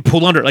girl getting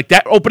pulled under, like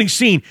that opening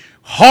scene,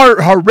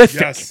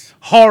 horrific, Yes.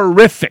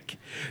 horrific.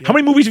 How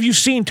many movies have you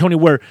seen, Tony,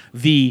 where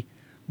the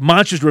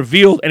monster's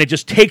revealed and it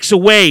just takes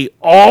away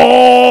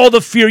all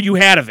the fear you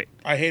had of it?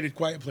 I hated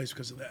Quiet Place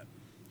because of that.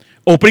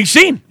 Opening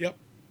scene. Yep.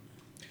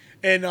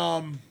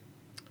 And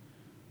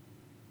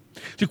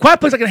See,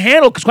 Quiet Place I can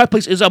handle because Quiet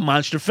Place is a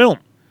monster film.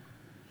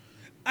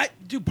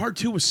 part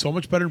 2 was so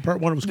much better than part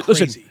 1. It was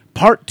crazy. Listen,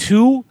 part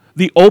 2,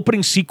 the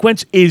opening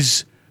sequence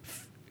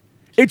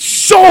it's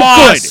so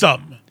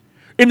Awesome. good.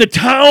 In the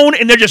town,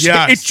 and they're just,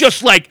 Yes. it's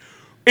just like,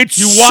 it's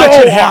You so watch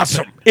it happen.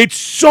 awesome. It's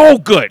so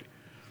good.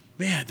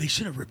 Man, they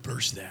should have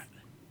reversed that.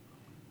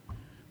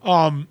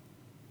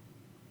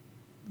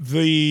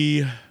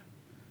 The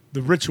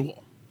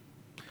ritual,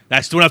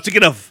 That's the one I was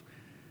thinking of.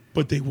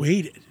 but they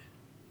waited.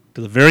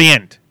 To the very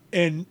end.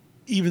 And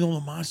even though the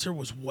monster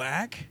was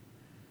whack,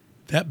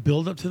 that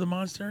build up to the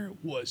monster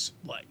was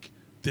like,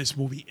 this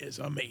movie is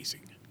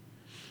amazing.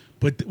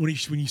 But when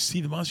you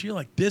see the monster, you're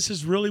like, this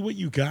is really what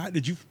you got?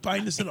 Did you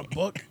find this in a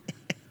book?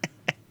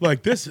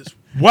 Like, this is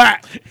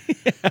whack.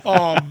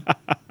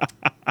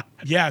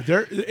 Yeah,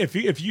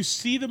 if you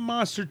see the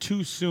monster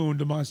too soon,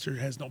 the monster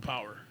has no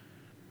power.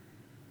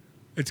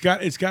 It's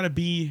got to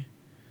be,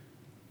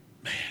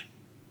 man,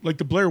 like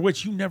the Blair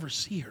Witch. You never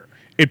see her.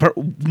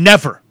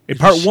 Never. In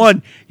part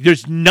 1,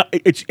 there's no.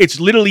 It's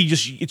literally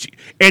just.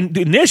 And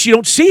in this, you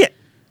don't see it.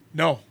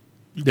 No,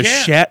 you The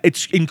can't.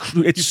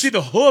 You See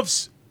the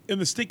hoofs in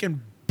the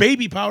stinking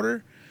baby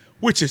powder,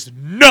 which is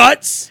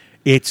nuts.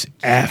 It's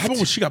How about when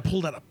effed. she got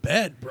pulled out of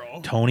bed, bro?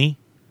 Tony,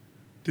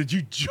 Did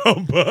you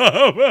jump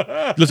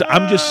up? listen,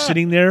 I'm just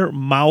sitting there,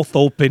 mouth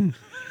open.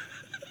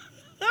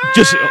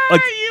 Just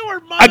like You were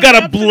I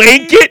got a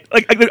blanket,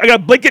 I got a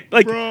blanket,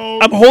 like Bro.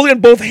 I'm holding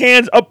on both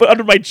hands up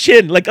under my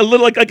chin, like a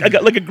little, like I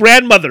got like a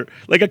grandmother,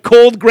 like a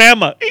cold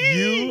grandma.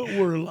 You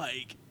were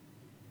like,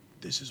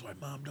 this is why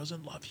mom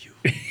doesn't love you.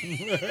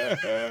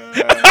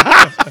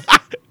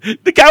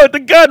 The guy with the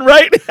gun,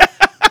 right?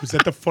 Was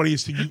that the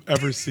funniest thing you've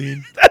ever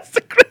seen? That's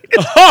the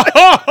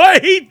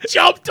greatest. He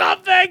jumped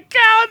off that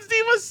couch.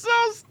 He was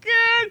so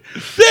scared.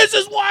 This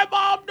is why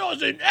mom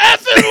doesn't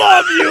effing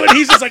love you. And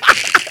he's just like,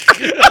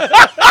 dude,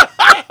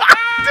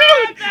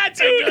 that's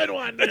a good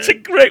one. That's a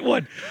great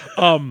one.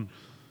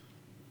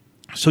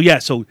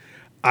 So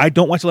I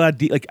don't watch a lot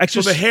of So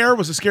Exorcist. the hair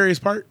was the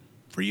scariest part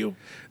for you?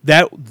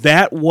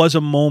 That was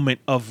a moment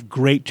of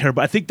great terror.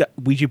 But I think that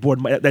Ouija board,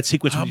 that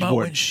sequence How Ouija about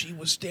board. when she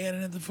was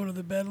standing at the foot of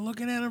the bed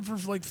looking at him for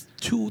like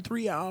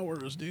 2-3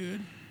 hours,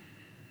 dude?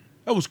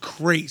 That was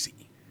crazy.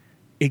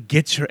 It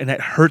gets her, and that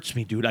hurts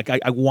me, dude. Like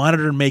I wanted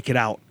her to make it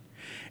out.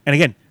 And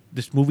again,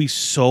 this movie's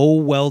so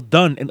well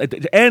done, and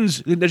it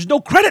ends. There's no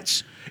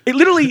credits.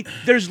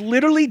 There's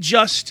literally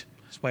just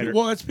spider.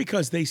 Well, that's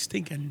because they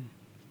stinking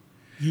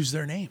use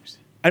their names.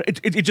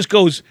 It just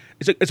goes.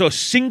 It's a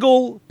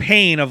single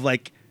pane of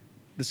like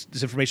this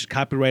information is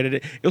copyrighted.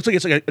 It looks like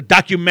it's like a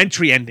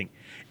documentary ending.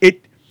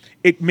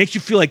 It makes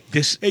you feel like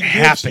this It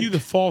happened. gives you the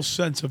false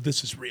sense of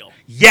this is real.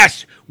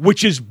 Yes,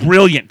 which is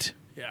brilliant.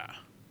 Yeah.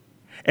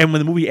 And when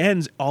the movie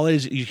ends, all it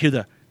is you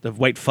hear the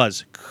white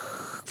fuzz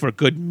for a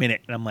good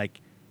minute, and I'm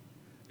like,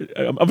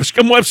 I'm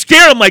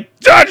scared. I'm like,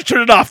 just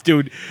turn it off,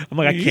 dude. I'm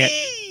like, I can't.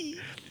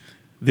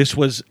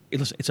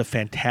 It's a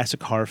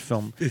fantastic horror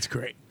film. It's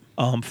great.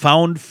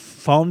 Found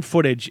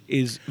footage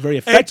is very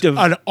effective.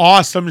 It's an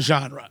awesome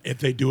genre if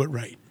they do it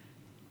right.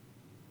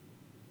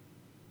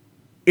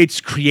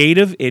 It's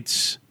creative.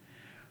 It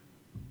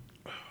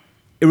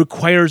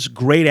requires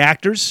great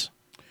actors.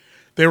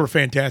 They were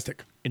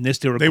fantastic. In this,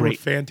 they were They great. were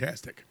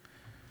fantastic.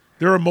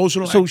 They're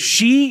emotional. So actors.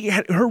 she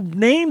had her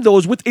name though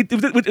is with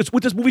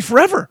this movie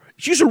forever.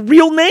 She used her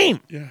real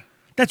name. Yeah.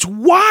 That's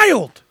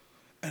wild.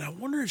 And I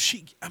wonder if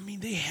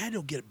they had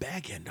to get a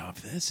back end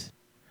off this.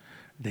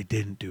 They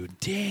didn't, dude.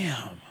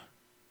 Damn.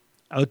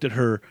 I looked at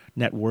her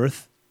net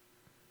worth.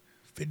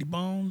 50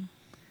 bone.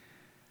 I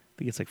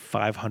think it's like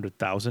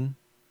 500,000,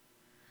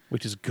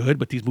 which is good.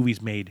 But these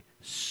movies made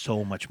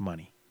so much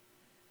money.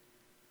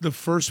 The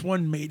first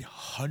one made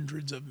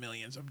hundreds of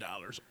millions of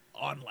dollars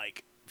on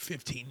like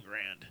 15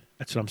 grand.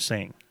 That's what I'm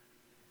saying.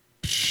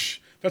 Psh,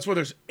 that's why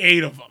there's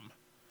 8 of them.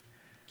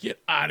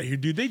 Get out of here,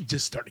 dude. They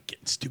just started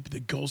getting stupid. The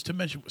Ghost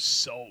Dimension was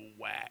so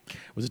whack.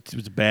 Was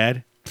it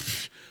bad?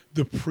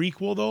 The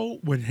prequel, though,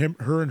 when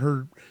her and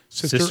her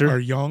sister are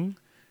young,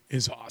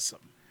 is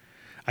awesome.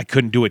 I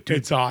couldn't do it, dude.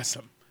 It's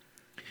awesome.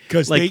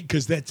 Because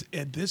that's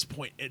at this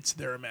point, it's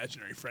their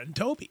imaginary friend,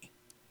 Toby.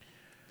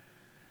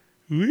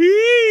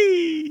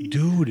 Whee!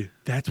 Dude,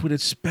 that's what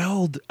it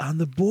spelled on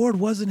the board,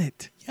 wasn't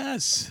it?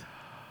 Yes.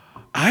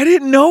 I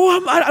didn't know.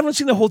 I haven't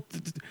seen the whole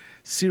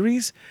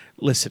series.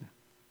 Listen,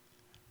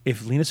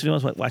 if Lena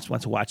Sivilla wants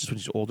to watch this when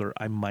she's older,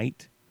 I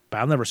might, but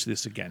I'll never see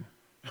this again.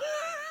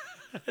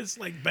 It's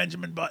like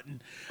Benjamin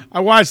Button.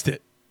 I watched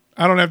it.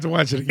 I don't have to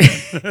watch it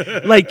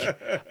again. Like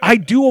I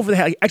do over the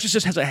head. Like,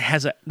 Exorcist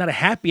has a not a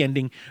happy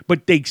ending,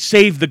 but they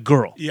save the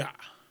girl. Yeah.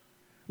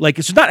 Like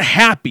it's not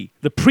happy.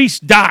 The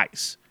priest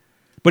dies,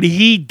 but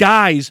he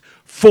dies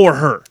for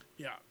her,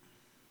 Yeah.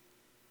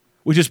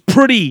 which is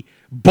pretty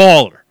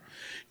baller.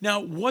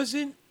 Now,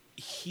 wasn't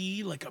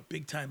he like a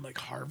big time like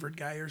Harvard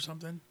guy or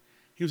something?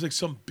 He was like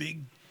some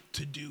big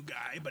to do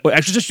guy, but What,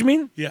 Exorcist, you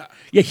mean? yeah.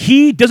 Yeah,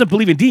 he doesn't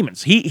believe in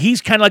demons. He's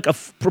kind of like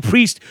a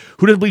priest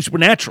who doesn't believe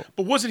supernatural.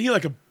 But wasn't he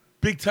like a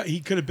big time? He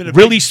could have been a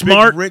Really big,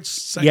 smart. big, rich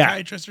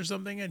psychiatrist or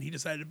something, and he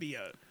decided to be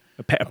A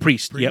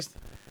priest. Yep. priest.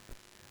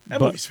 That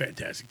But- movie's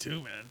fantastic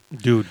too, man.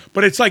 Dude.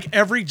 But it's like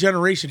every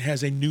generation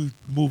has a new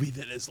movie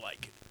that is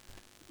like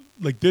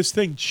this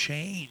thing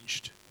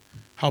changed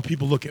how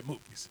people look at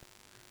movies.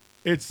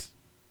 It's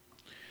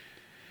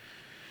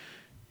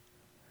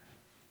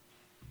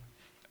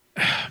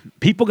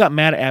People got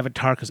mad at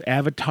Avatar because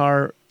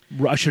Avatar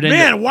ushered in.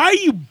 man, why are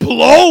you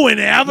blowing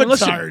Avatar,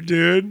 listen.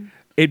 dude?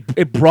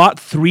 It brought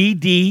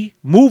 3D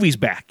movies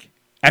back.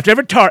 After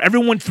Avatar,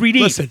 everyone went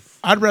 3D. Listen,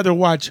 I'd rather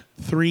watch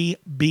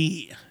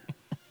 3B.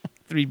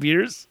 3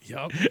 beers.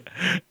 Yup.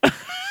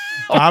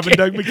 Bob and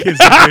Doug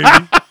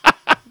McKissick,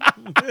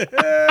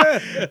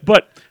 baby.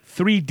 But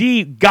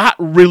 3D got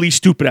really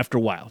stupid after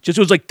a while. Just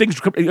it was like things.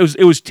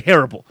 It was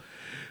terrible.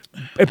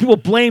 And people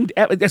blamed.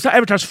 It's not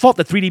Avatar's fault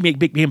that 3D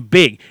became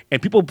big.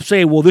 And people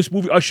say, "Well, this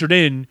movie ushered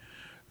in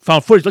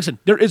found footage." Listen,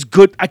 there is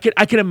good. I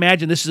can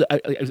imagine this is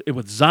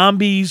with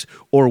zombies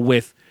or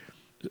with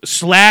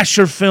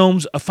slasher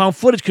films. A found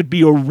footage could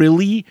be a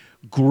really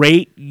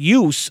great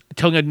use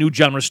telling a new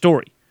genre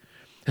story.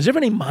 Has there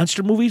been any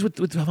monster movies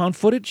with found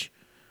footage?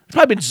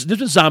 There's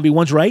been zombie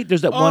ones, right?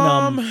 There's that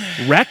one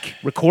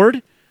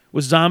Record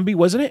was zombie,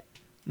 wasn't it?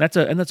 That's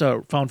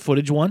a found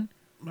footage one.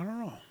 I don't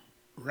know.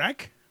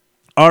 Wreck?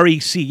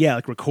 REC, yeah,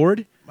 like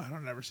Record. I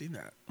don't never seen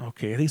that.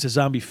 Okay, I think it's a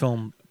zombie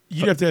film.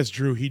 You'd have to ask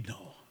Drew. He'd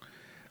know.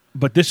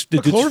 But this,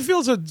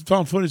 Cloverfield's a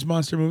found footage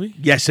monster movie.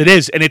 yes, it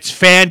is, and it's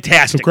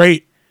fantastic. It's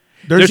great.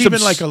 There's even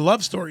some like a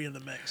love story in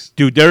the mix.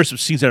 Dude, there are some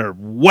scenes that are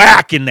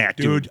whack in that,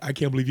 dude. I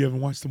can't believe you haven't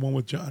watched the one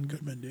with John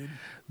Goodman, dude.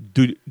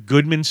 Dude,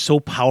 Goodman's so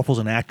powerful as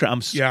an actor.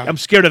 I'm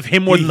scared of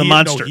him more than the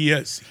monster. No, he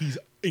is. He's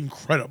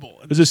incredible.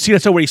 There's a scene I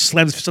saw where he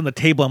slams his fist on the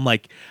table. I'm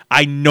like,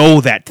 I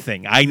know that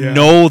thing. I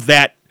know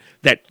that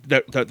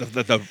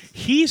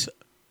he's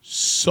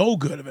so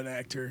good of an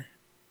actor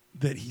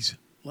that he's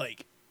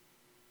like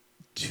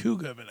too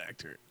good of an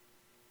actor.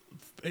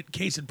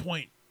 Case in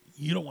point,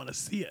 you don't want to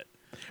see it.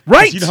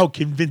 Right. You know how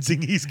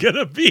convincing he's going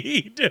to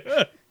be, dude.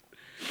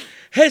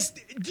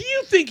 Do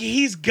you think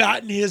he's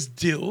gotten his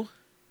due?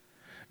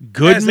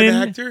 Goodman as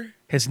an actor?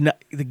 Has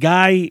not, the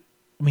guy,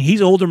 I mean, he's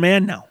an older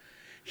man now.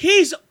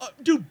 He's,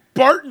 dude,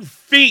 Barton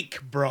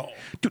Fink, bro.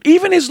 Dude,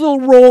 even his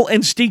little role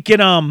in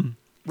stinking,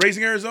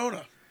 Raising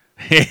Arizona.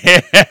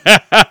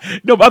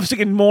 No, but I was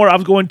thinking more, I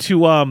was going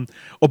to, Oh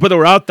Brother,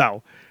 We're Out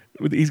Thou.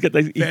 He's got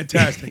the...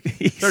 Fantastic.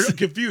 They're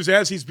confused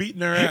as he's beating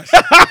their ass.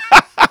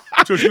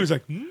 So she was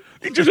like,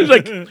 He just was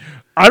like,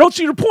 I don't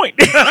see your point.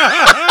 He's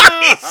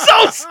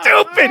so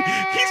stupid.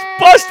 He's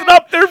busted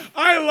up there.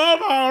 I love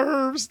how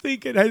Herb's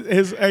thinking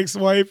his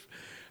ex-wife,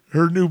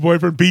 her new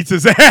boyfriend, beats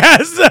his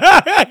ass.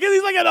 Because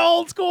he's like an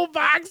old school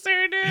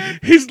boxer, dude.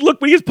 His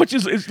look, when he puts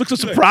his looks of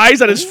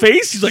surprise on his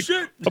face, he's like,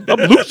 I'm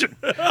losing.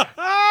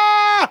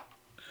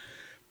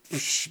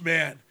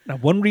 Man. Now,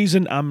 one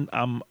reason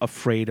I'm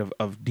afraid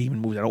of demon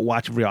movies, I don't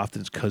watch them very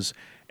often, is because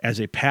as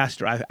a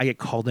pastor, I get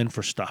called in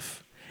for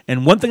stuff.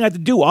 And one thing I have to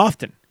do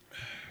often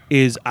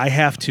is I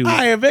have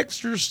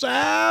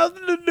exorcised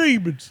the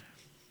demons.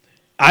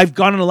 I've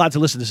gone in a lot to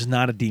listen. This is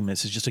not a demon.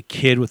 This is just a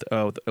kid with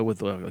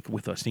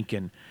a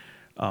sneaking.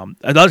 A lot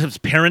of times it's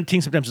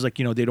parenting. Sometimes it's like,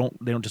 they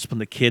don't discipline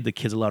the kid. The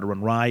kid's allowed to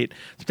run riot.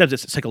 Sometimes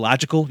it's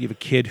psychological. You have a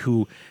kid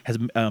who has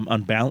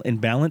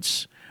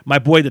imbalance. My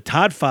boy, the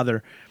Todd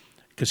father,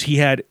 because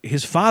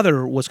his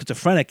father was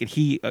schizophrenic and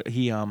he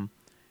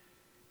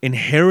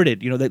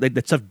inherited.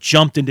 That stuff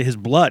jumped into his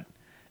blood,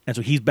 and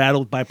so he's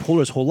battled bipolar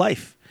his whole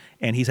life.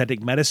 And he's had to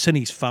take medicine.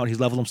 He's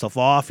leveled himself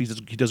off. He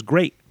does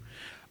great.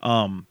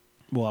 Well,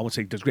 I would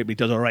say he does great, but he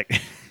does all right.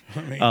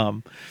 I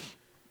mean,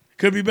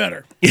 could be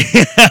better.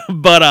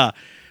 But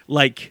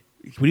like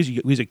when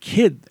he was a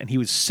kid and he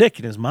was sick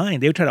in his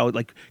mind, they would try to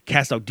like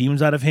cast out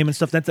demons out of him and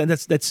stuff.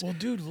 That's. Well,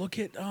 dude, look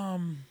at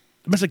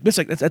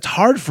that's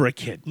hard for a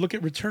kid. Look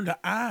at Return to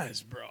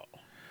Oz, bro.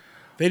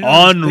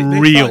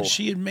 Unreal. They thought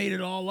she had made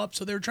it all up,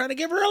 so they were trying to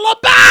give her a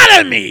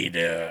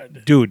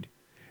lobotomy, dude.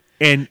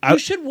 And you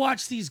should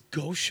watch these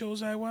ghost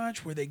shows I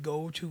watch where they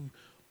go to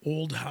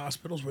old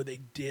hospitals where they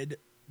did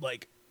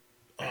like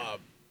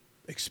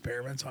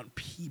experiments on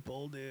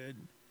people,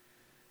 dude.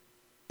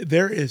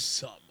 There is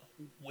some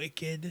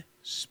wicked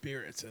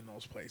spirits in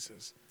those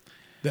places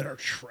that are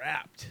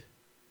trapped.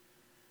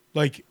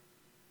 Like,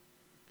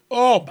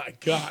 oh my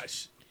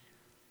gosh.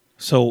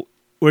 So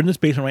we're in this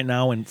basement right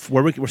now, and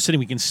where we're sitting,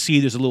 we can see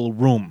there's a little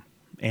room.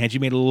 Angie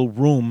made a little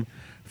room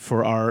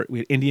for we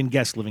had Indian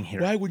guests living here.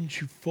 Why wouldn't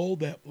you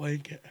fold that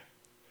blanket?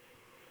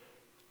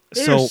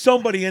 There's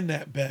somebody in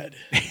that bed.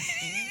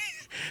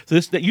 So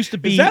that used to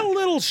be... Is that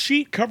little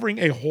sheet covering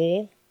a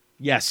hole?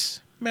 Yes.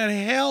 Man,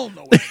 hell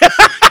no.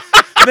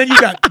 And then you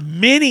got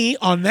Minnie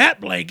on that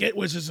blanket,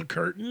 which is a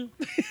curtain.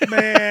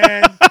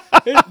 Man,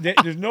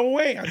 there's no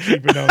way I'm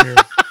sleeping down here.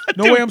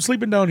 No way I'm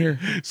sleeping down here.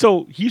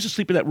 So he used to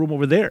sleep in that room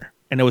over there,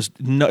 and it was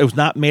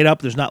not made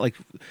up. There's not like...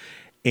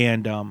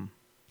 And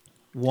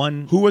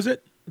one... Who was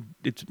it?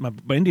 It's my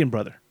Indian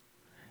brother.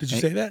 Did you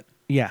say that?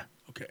 Yeah.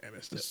 Okay, I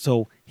missed it.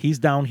 So he's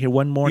down here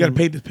one morning. You got to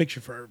paint the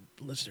picture for our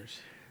listeners.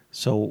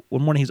 So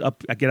one morning he's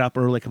up. I get up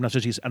early, come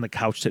downstairs. He's on the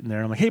couch sitting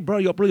there. I'm like, "Hey, bro,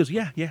 you up early?" He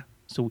goes, "Yeah."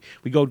 So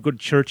we go to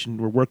church and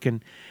we're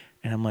working.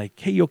 And I'm like,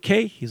 "Hey, you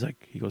okay?" He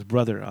goes,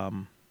 "Brother,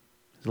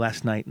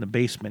 last night in the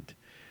basement,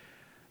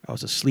 I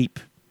was asleep.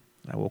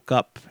 I woke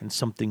up and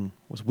something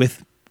was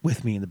with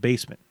me in the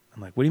basement."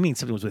 I'm like, "What do you mean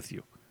something was with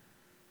you?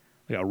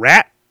 Like a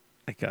rat?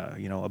 Like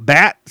a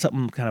bat?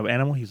 Something kind of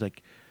animal?" He's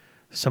like,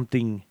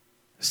 "Something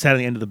sat on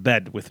the end of the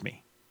bed with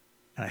me,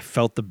 and I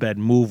felt the bed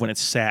move when it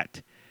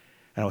sat,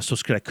 and I was so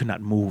scared I could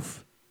not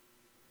move.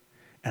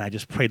 And I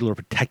just prayed the Lord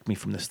protect me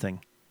from this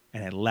thing,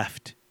 and I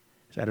left.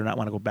 So I do not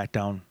want to go back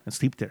down and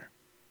sleep there."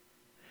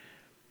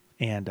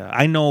 And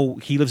I know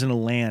he lives in a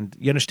land.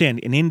 You understand?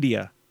 In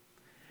India,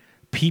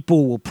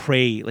 people will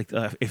pray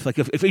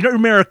if you're in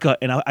America,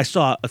 and I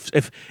saw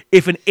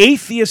if an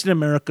atheist in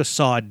America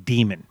saw a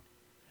demon,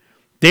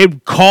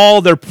 they'd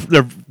call their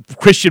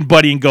Christian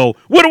buddy and go,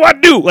 "What do I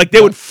do?" Like they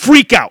would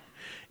freak out.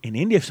 In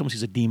India, if someone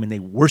sees a demon, they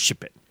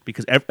worship it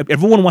because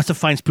everyone wants to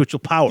find spiritual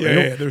power.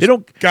 Yeah, they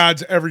don't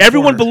God's every.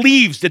 Everyone corner.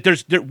 believes that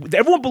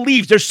everyone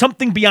believes there's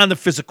something beyond the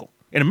physical.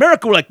 In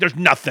America, we're like, there's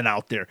nothing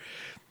out there.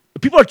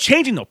 People are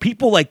changing though.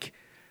 People like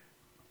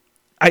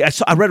I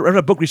read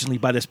a book recently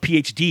by this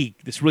PhD,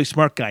 this really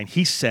smart guy, and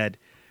he said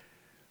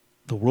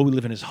the world we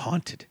live in is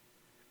haunted.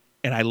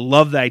 And I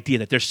love the idea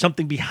that there's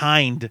something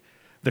behind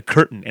the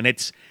curtain, and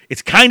it's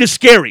kind of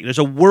scary. There's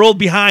a world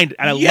behind.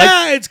 And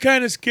it's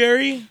kind of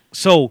scary.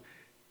 So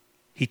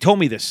he told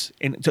me this,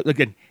 and so,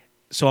 again,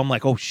 so I'm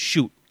like, oh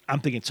shoot, I'm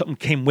thinking something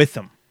came with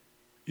him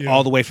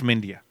all the way from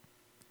India,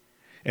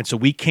 and so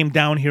we came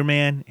down here,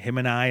 man, him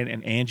and I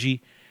and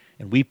Angie,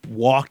 and we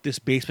walked this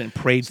basement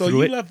and prayed through it.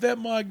 So you left that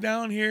mug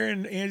down here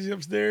and Angie's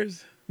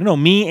upstairs? No,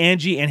 me,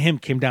 Angie, and him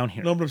came down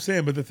here. No, but I'm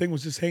saying, but the thing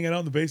was just hanging out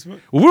in the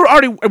basement? Well, we were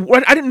already,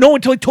 I didn't know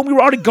until he told me we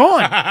were already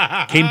gone.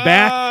 Came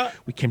back,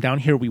 we came down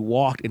here, we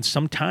walked, and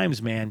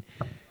sometimes, man,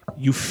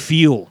 you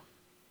feel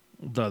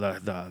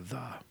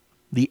the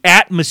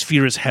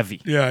atmosphere is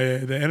heavy. Yeah,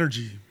 the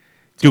energy.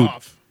 It's Dude.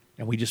 off.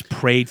 And we just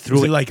prayed through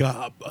Is it. it like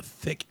a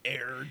thick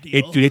air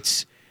deal?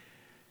 It's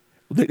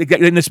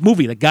in this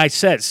movie, the guy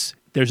says,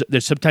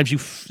 there's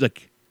sometimes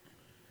like,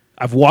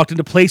 I've walked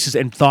into places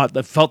and felt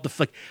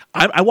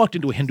I walked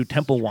into a Hindu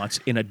temple once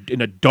in a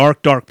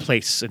dark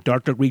place, a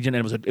dark region,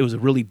 and it was a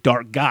really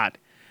dark god.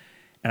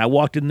 And I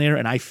walked in there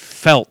and I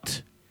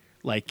felt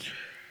like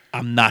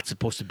I'm not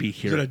supposed to be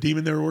here. Is it a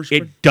demon they were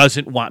worshiping? It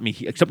doesn't want me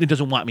here. Something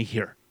doesn't want me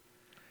here.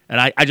 And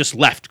I just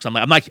left because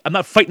I'm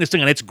not fighting this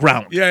thing on its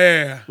ground.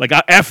 Yeah. Like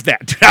F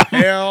that.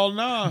 Hell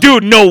no.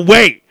 Dude, no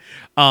way.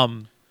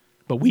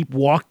 But we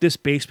walked this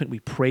basement, we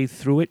prayed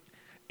through it.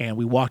 And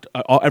we walked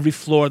every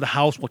floor of the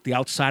house, walked the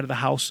outside of the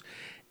house,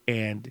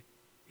 and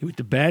he went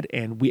to bed.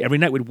 And every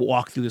night we'd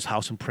walk through this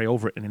house and pray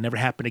over it, and it never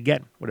happened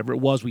again. Whatever it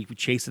was, we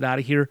chased it out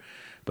of here.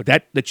 But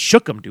that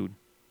shook him, dude.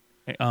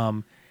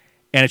 And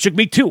it shook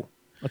me too.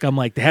 Like I'm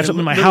like, they have something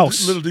in my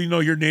house. Little do you know,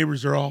 your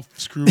neighbors are all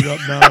screwed up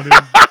now, dude.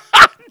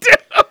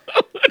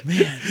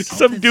 Man,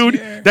 some dude,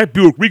 here. that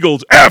Buick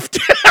Regal's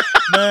effed.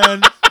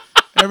 Man,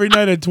 every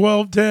night at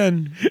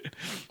 12:10,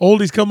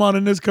 oldies come on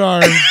in this car.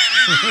 Dude,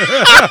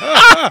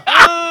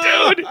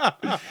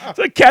 it's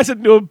like casting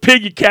into a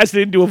pig, you cast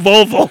it into a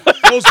Volvo.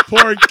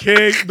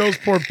 those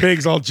poor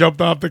pigs all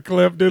jumped off the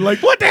cliff, dude. Like,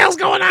 what the hell's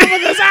going on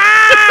with this?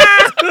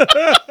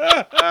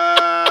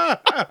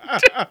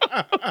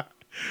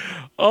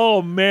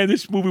 Oh man,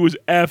 this movie was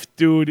F,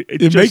 dude.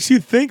 It makes you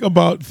think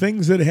about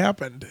things that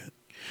happened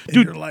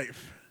in your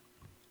life,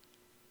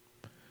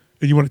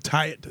 and you want to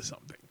tie it to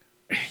something.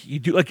 You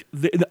do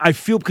I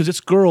feel because this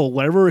girl,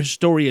 whatever her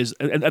story is,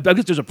 and I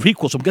guess there's a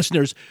prequel, so I'm guessing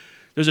there's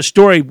a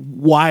story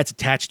why it's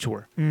attached to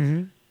her.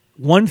 Mm-hmm.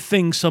 One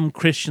thing some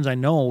Christians I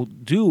know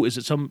do is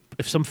that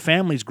if some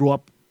families grow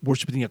up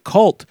worshiping the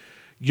occult,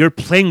 you're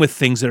playing with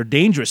things that are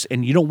dangerous,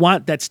 and you don't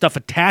want that stuff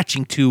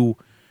attaching to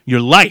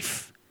your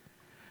life.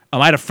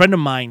 I had a friend of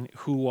mine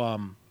who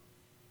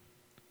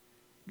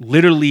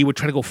literally would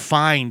try to go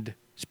find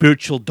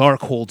spiritual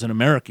dark holes in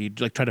America. He'd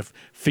like try to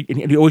and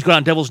he'd always go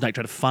on Devil's Night,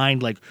 try to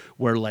find like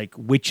where like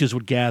witches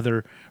would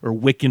gather or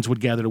Wiccans would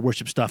gather to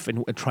worship stuff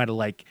and try to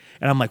like.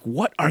 And I'm like,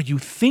 what are you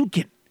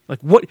thinking?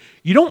 Like what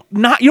you don't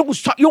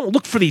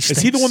look for these things.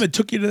 Is he the one that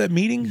took you to that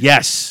meeting?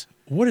 Yes.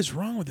 What is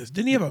wrong with this?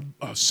 Didn't he have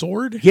a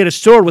sword? He had a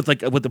sword with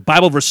the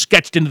Bible verse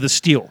sketched into the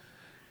steel.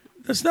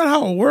 That's not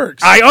how it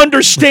works. I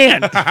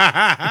understand.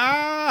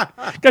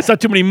 That's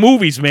not too many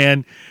movies,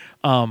 man.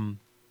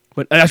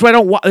 But that's why I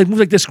don't watch movies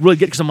like this really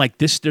get because I'm like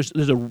this. There's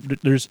a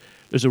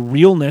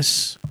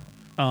realness.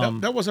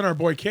 That wasn't our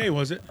boy Kay,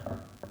 was it?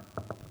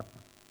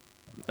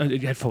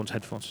 Headphones. I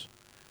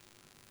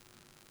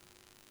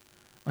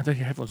thought you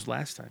had headphones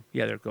last time.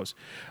 Yeah, there it goes.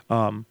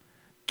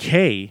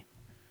 Kay.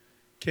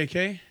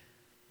 KK?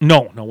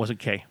 No, it wasn't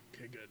Kay.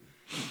 Okay, good.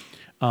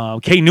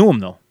 Kay knew him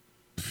though.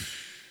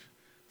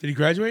 Did he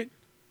graduate?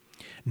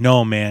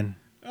 No, man.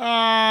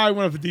 I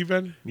went off the deep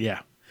end.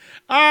 Yeah.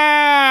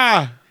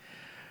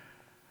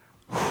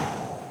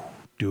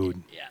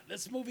 Dude. Yeah,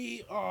 this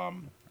movie,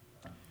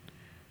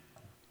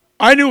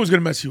 I knew it was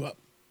going to mess you up.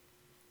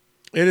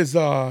 It is,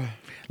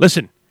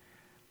 Listen.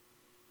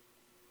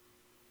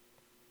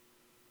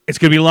 It's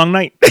going to be a long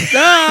night.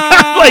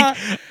 and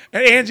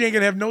Angie ain't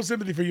going to have no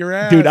sympathy for your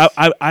ass. Dude,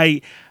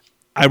 I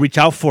reach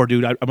out for,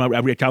 dude. I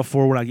reach out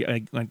for when I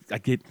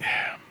get.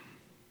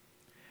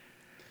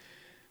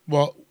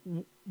 Well,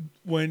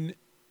 when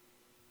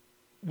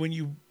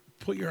you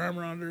put your arm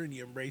around her and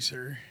you embrace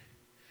her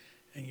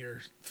and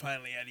you're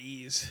finally at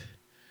ease,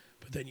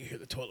 but then you hear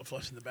the toilet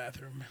flush in the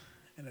bathroom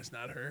and it's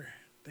not her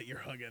that you're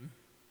hugging,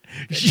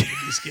 then you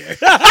can be scared.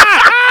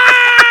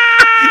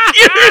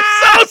 You're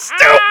so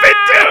stupid,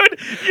 dude.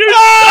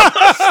 You're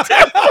so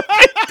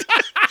stupid.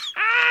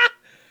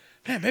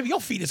 Man, maybe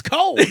your feet is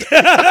cold.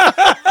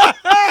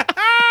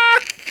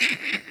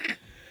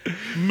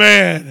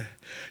 Man.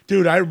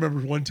 Dude, I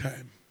remember one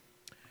time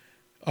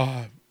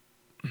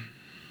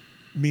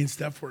me and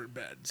Steph were in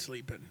bed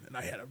sleeping, and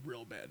I had a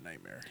real bad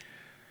nightmare.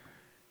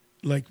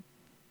 Like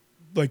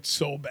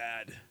so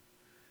bad.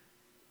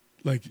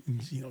 Like,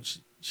 you know,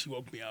 she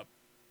woke me up,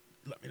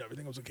 let me know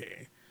everything was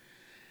okay.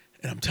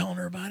 And I'm telling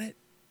her about it,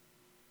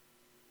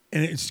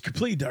 and it's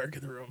completely dark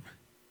in the room.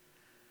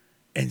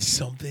 And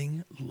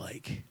something,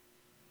 like,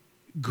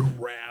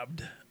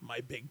 grabbed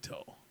my big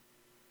toe.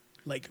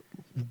 Like,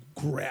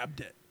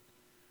 grabbed it.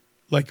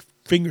 Like,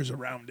 fingers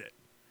around it.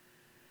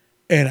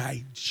 And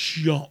I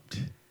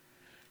jumped,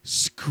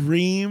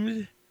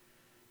 screamed,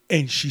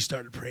 and she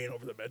started praying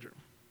over the bedroom.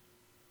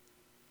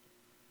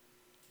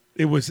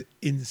 It was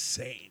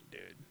insane,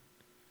 dude.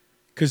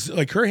 because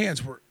like her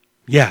hands were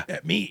Yeah.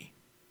 at me.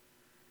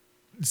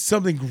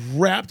 Something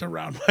wrapped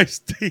around my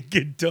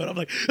stinking toe. I'm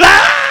like,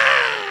 ah!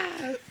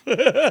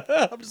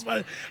 I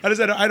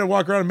had to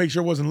walk around and make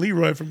sure it wasn't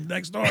Leroy from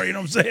next door. You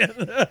know what I'm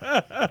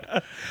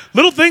saying?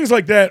 Little things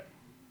like that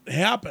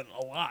happen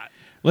a lot.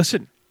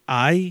 Listen.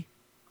 I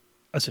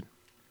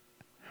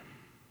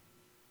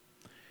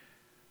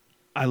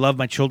love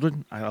my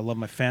children. I love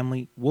my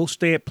family. We'll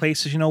stay at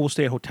places, we'll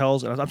stay at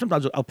hotels. And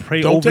sometimes I'll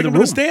pray Don't over take the them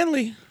room. to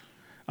Stanley.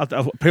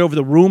 I'll pray over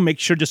the room, make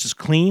sure just as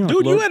clean. Dude,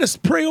 like, you Lord. had to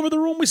pray over the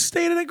room we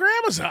stayed in at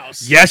Grandma's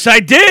house. Yes, I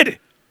did.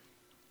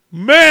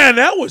 Man,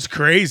 that was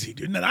crazy,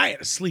 dude. And then I had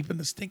to sleep in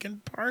the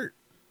stinking part.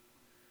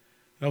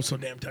 I was so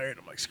damn tired.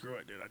 I'm like, screw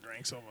it, dude. I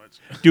drank so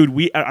much. Dude,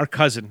 one of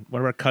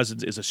our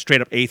cousins is a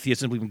straight up atheist,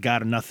 doesn't believe in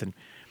God or nothing.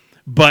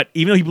 But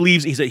even though he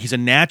believes he's a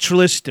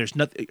naturalist, there's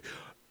nothing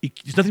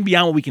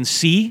beyond what we can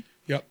see.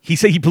 Yep. He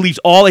said he believes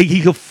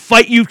he'll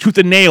fight you tooth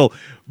and nail,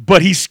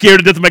 but he's scared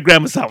to death of my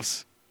grandma's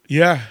house.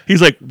 Yeah.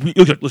 He's like,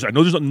 listen, I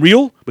know there's nothing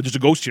real, but there's a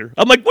ghost here.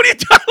 I'm like, what are you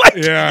talking? Like,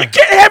 Yeah. You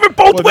can't have it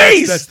both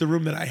ways. That's the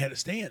room that I had to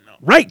stay in, though.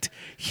 Right.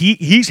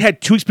 He's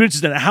had 2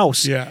 experiences in a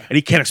house, Yeah. and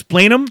he can't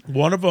explain them.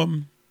 One of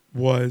them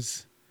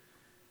was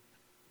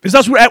This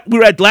house we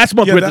were at last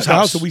month. yeah, We were at the this house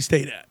house that we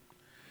stayed at.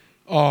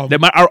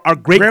 that our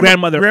great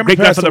grandmother, great passed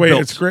grandfather away.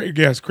 built. It's great.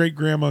 Yes, great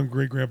grandma and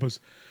great grandpa's.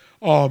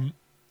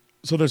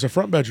 So there's a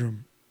front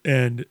bedroom,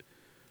 and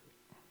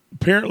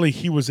apparently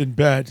he was in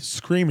bed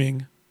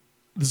screaming.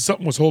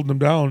 Something was holding him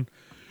down.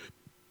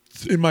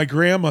 And my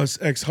grandma's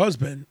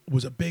ex-husband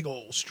was a big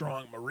old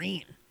strong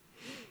Marine,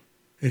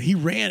 and he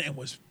ran and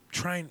was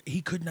trying.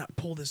 He could not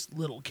pull this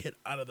little kid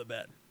out of the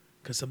bed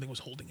because something was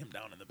holding him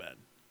down in the bed.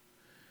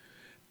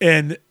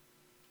 And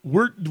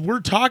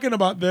we're talking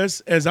about this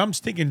as I'm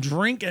stinking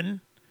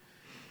drinking,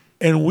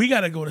 and we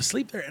got to go to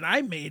sleep there. And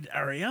I made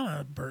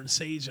Ariana burn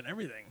sage and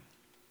everything,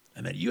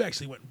 and then you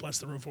actually went and blessed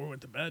the room before we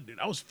went to bed, dude.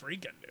 I was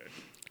freaking, dude.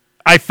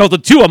 I felt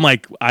it too. I'm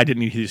like, I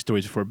didn't need to hear these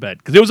stories before bed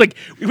because it was like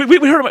we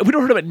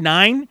heard them at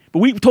 9, but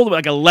we told them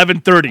at like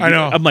 11:30. I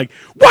know. I'm like,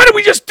 why did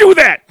we just do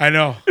that? I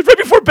know. It's right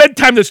before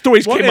bedtime. The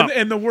stories came up.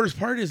 And the worst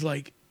part is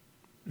like,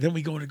 then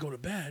we go to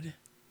bed,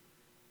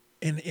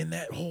 and in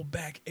that whole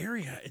back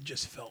area, it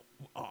just felt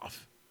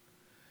off.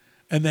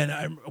 And then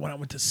when I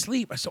went to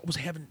sleep, I was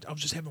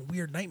just having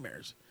weird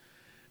nightmares,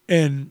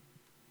 and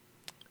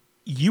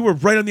you were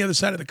right on the other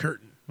side of the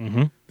curtain.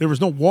 Mm-hmm. There was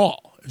no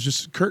wall. It was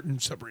just a curtain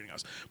separating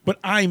us. But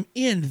I'm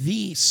in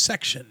the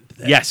section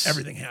that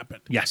everything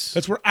happened. Yes.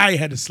 That's where I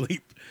had to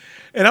sleep.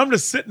 And I'm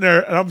just sitting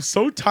there, and I'm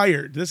so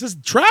tired. This is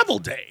travel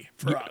day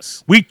for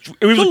us.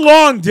 It was a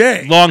long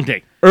day. Long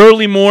day.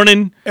 Early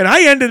morning. And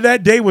I ended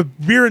that day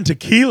with beer and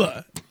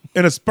tequila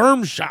and a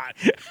sperm shot.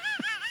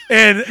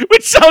 And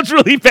which sounds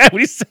really bad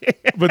when you say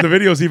it. But the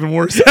video's even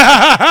worse.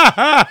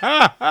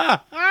 I'm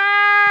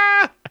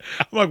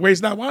like,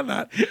 waste not, want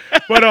not.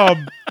 But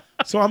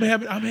so I'm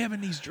having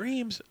these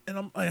dreams,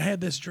 and I had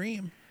this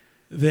dream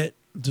that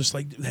just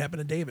like happened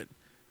to David,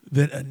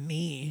 that a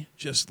knee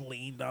just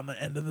leaned on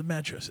the end of the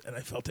mattress, and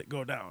I felt it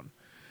go down,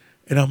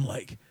 and I'm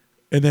like,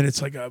 and then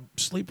it's like a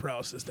sleep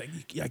paralysis thing.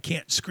 I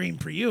can't scream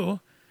for you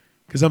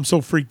because I'm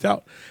so freaked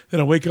out. Then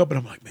I wake up and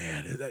I'm like,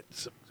 man, it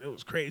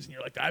was crazy. And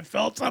you're like, I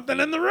felt something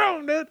in the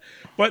room, dude.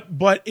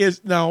 But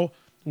is now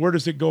where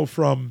does it go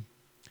from?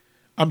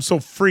 I'm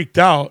so freaked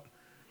out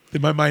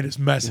that my mind is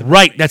messing.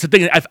 Right, that's the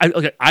thing.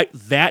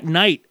 That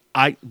night,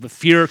 the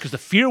fear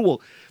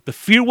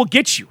will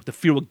get you. The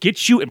fear will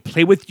get you and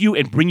play with you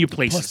and bring you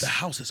places. Plus, the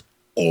house is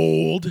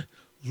old.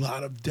 A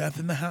lot of death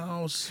in the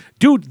house,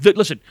 dude.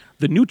 Listen,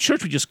 the new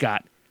church we just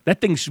got.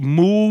 That thing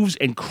moves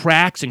and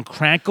cracks and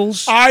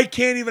crackles. I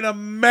can't even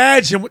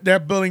imagine what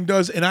that building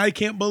does, and I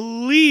can't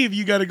believe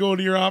you got to go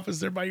to your office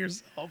there by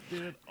yourself,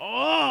 dude.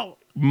 Oh.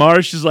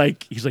 Marsh is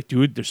like, he's like,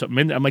 dude, there's something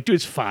in there. I'm like, dude,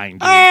 it's fine,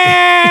 dude.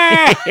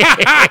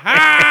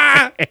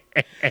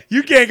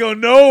 You can't go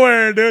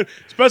nowhere, dude.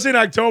 Especially in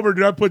October,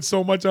 dude. I put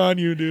so much on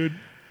you, dude.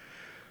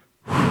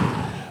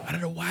 I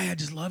don't know why. I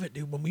just love it,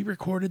 dude. When we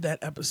recorded that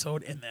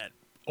episode in that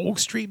Oak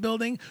Street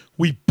building,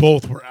 we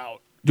both were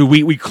out. Dude,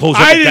 we closed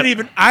up. I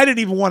didn't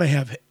even want to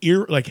have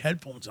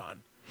headphones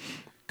on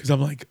because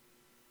I'm like,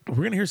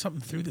 we're gonna hear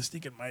something through the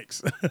stinking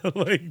mics.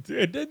 Like,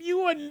 dude, then you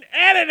wouldn't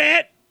edit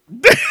it.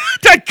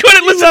 I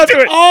couldn't listen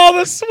to it. All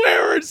the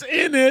swear words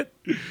in it.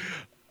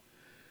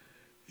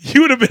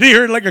 You would have been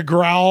hearing like a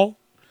growl,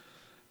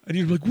 and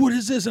you'd be like, "What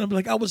is this?" And I'd be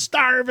like, "I was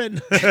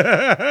starving."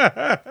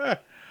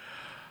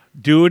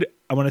 Dude,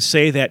 I want to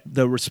say that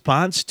the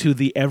response to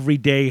the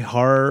everyday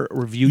horror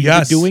review you've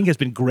been doing has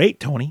been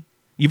great, Tony.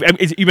 You've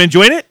been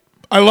enjoying it?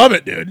 I love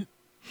it, dude.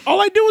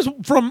 All I do is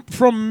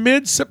from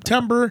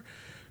mid-September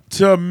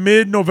to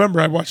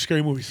mid-November, I watch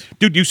scary movies.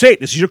 Dude, you say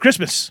it. This is your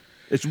Christmas.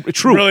 It's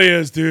true. It really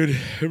is, dude.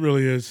 It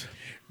really is.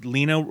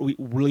 Lena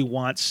really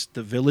wants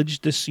The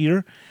Village this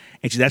year,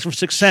 and that's for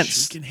Sixth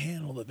Sense. She can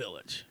handle The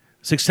Village.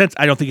 Sixth Sense,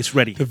 I don't think it's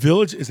ready. The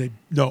Village is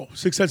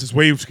Sixth Sense is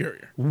way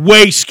scarier.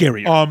 Way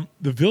scarier.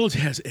 The Village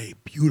has a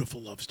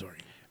beautiful love story.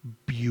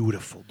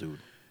 Beautiful, dude.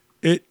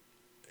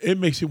 It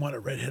makes me want a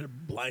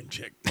redheaded blind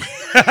chick.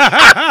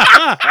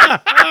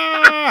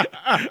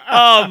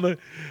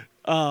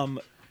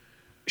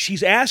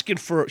 She's asking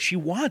for, she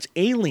wants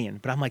Alien,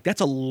 but I'm like,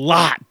 that's a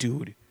lot,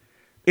 dude.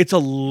 It's a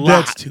lot.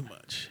 That's too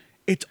much.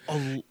 It's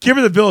Give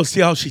her the bill and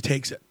see how she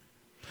takes it.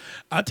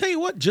 I'll tell you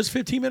what, just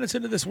 15 minutes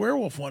into this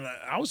werewolf one,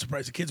 I was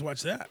surprised the kids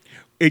watched that.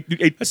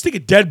 Let's take a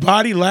dead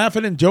body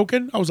laughing and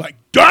joking. I was like,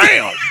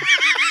 damn!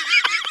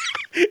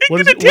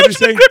 What is it? Tales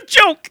from the Crypt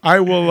joke. I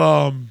will,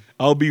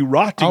 I'll be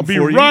rotting I'll be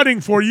for you.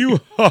 rotting for you.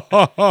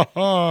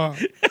 That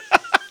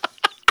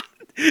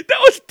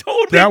was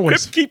totally that a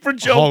was Crypt Keeper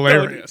joke.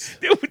 hilarious.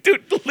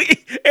 Dude,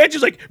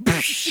 Andrew's like,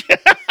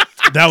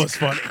 That was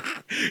funny.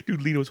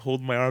 dude, Lena was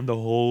holding my arm the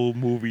whole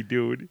movie,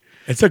 dude.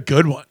 It's a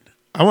good one.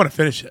 I want to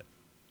finish it.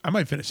 I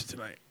might finish it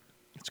tonight.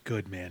 It's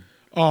good, man.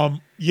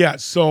 Yeah,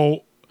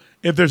 so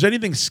if there's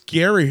anything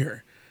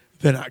scarier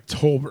than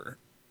October,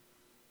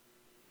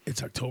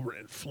 it's October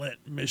in Flint,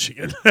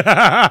 Michigan.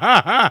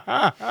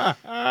 Well,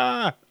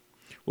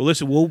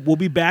 listen, we'll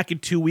be back in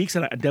 2 weeks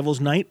on a Devil's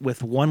Night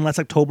with one last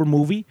October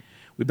movie.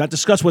 We've not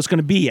discussed what's going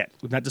to be yet.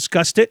 We've not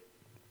discussed it.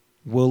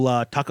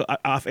 We'll talk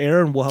off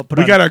air and we'll help put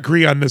We got to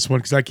agree on this one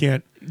because I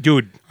can't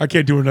do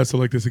Ernesto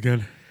like this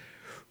again.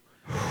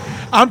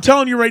 I'm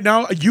telling you right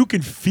now, you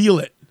can feel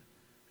it,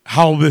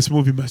 how this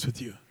movie messed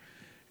with you.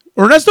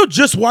 Ernesto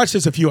just watched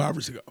this a few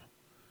hours ago.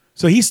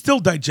 So he's still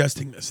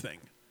digesting this thing.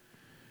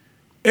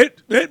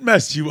 It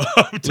messed you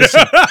up.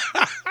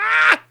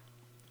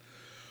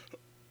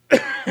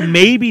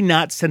 Maybe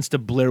not since the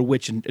Blair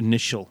Witch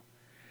initial.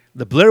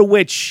 The Blair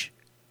Witch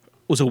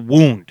was a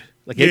wound.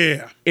 Like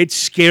it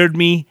scared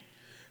me.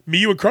 Me,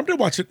 you, and Crumpton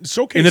watched it in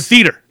showcase.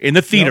 In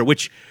the theater,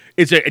 which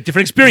is a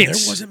different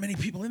experience. There wasn't many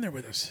people in there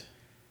with us.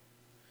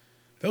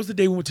 That was the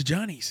day we went to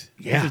Johnny's.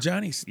 Yeah. We went to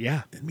Johnny's.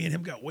 Yeah. And me and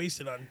him got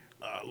wasted on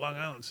Long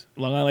Island's.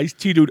 Long Island Iced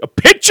Tea, dude. A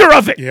picture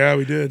of it. Yeah,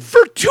 we did.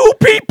 For 2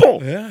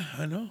 people. Yeah,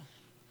 I know.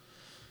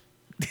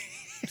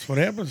 That's what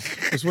happens.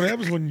 That's what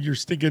happens when your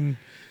stinking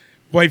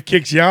wife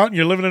kicks you out and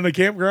you're living in a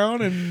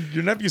campground and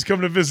your nephew's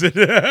coming to visit.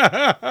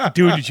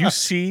 Dude, did you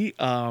see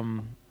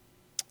who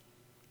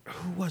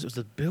was it? Was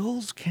it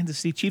Bills, Kansas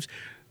City Chiefs?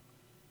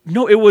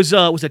 No, it was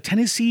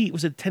Tennessee.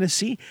 Was it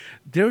Tennessee?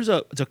 There's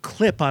a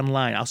clip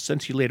online. I'll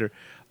send to you later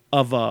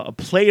of a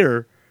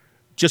player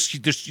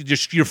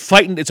just you're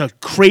fighting. It's a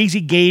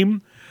crazy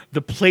game.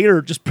 The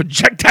player just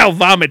projectile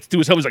vomits to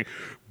his helmet. He's like,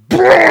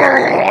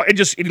 "Brrr!" and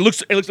he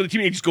looks at the team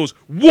and he just goes,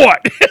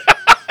 "What?"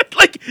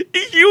 Like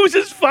he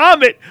uses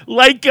vomit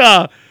like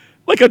a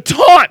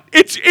taunt.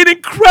 It's an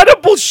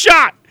incredible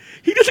shot.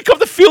 He doesn't come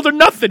to the field or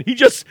nothing. He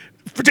just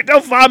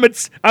projectile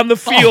vomits on the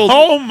field.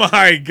 Oh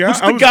my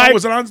god!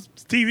 Was it on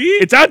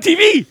TV? It's on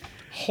TV.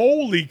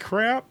 Holy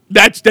crap!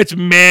 That's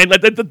man.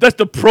 That's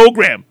the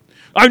program.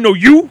 I know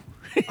you.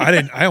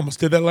 I almost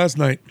did that last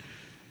night.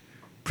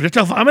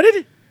 Projectile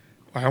vomited?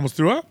 I almost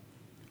threw up.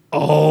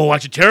 Oh,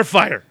 watch a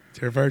Terrifier.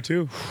 Terrifier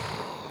 2.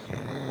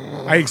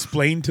 I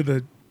explained to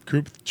the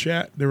group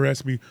chat. They were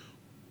asking me,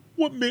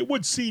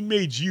 what scene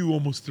made you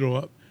almost throw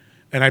up?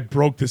 And I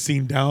broke the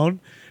scene down.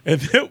 And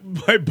then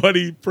my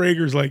buddy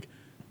Prager's like,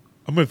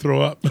 I'm going to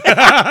throw up.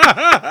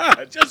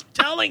 Just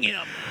telling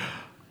him.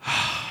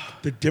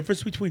 The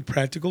difference between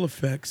practical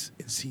effects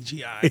and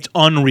CGI. It's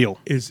unreal.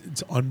 It's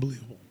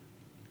unbelievable.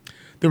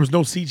 There was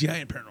no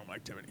CGI in Paranormal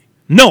Activity.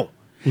 No.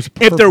 It was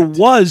if there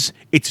was,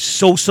 it's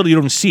so subtle you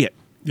don't see it.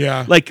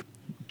 Yeah. Like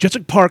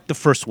Jurassic Park, the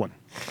first one.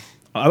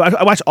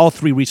 I watched all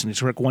 3 recently,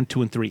 Jurassic Park 1,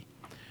 2, and 3.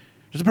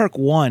 Jurassic Park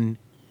 1,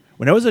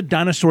 when there was a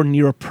dinosaur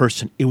near a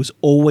person, it was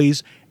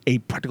always a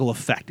practical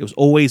effect. It was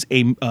always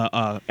a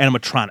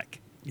animatronic.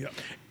 Yeah.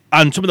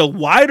 On some of the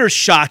wider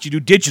shots, you do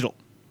digital.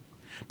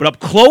 But up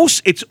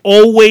close, it's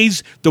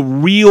always the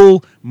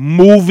real,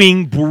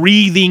 moving,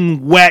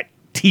 breathing, wet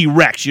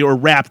T-Rex or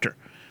raptor.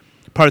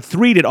 Part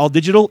 3 did all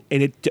digital,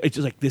 and it's just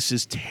like, this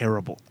is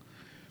terrible.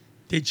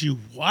 Did you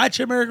watch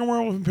American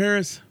Werewolf in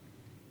Paris?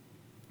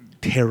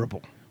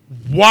 Terrible.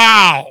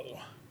 Wow.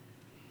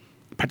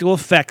 Practical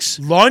effects.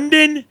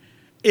 London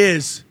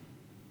is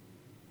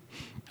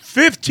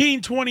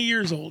 15, 20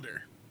 years older.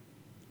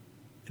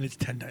 And it's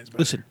 10 times better.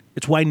 Listen,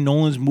 it's why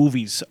Nolan's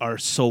movies are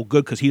so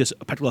good, because he does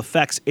practical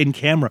effects in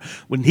camera.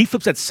 When he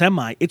flips that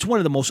semi, it's one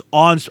of the most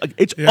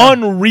it's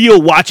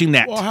unreal watching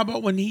that. Well, how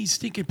about when he's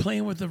thinking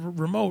playing with the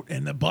remote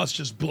and the bus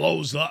just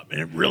blows up and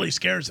it really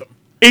scares him?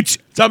 It's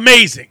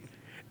amazing.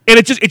 And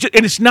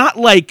it's not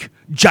like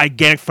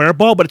gigantic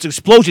fireball, but it's an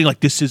explosion.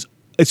 Like it's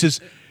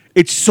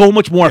so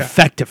much more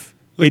effective.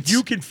 Like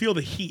you can feel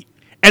the heat.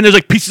 And there's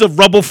like pieces of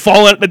rubble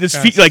falling at his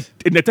feet,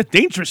 and that's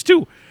dangerous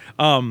too.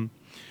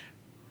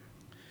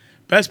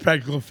 Best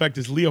practical effect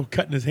is Leo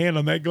cutting his hand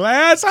on that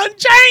glass on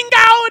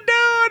Django,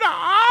 dude.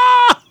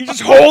 Ah! He's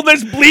just holding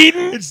this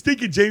bleeding. It's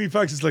stinking. Jamie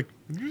Foxx is like,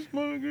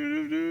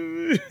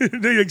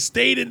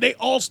 they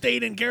all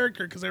stayed in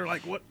character because they were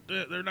like, what?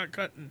 They're not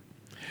cutting.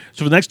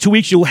 So for the next 2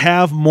 weeks, you'll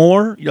have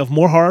more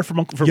horror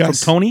from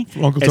Tony.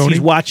 From Uncle as Tony.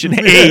 He's watching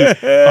a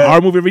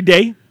horror movie every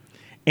day.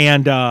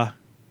 And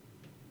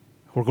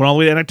we're going all the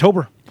way to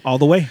October, all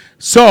the way.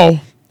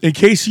 So, in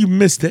case you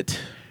missed it,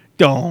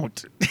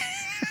 Don't.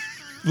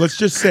 Let's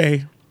just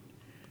say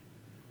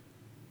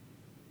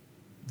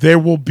there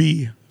will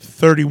be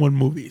 31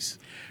 movies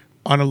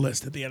on a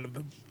list at the end of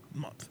the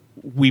month.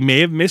 We may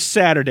have missed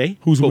Saturday.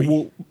 Who's but we?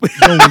 we'll-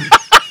 No,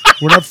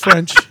 we're not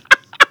French.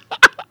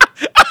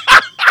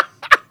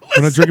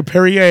 We're not drinking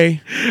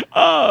Perrier,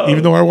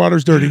 even though our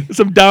water's dirty.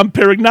 Some Dom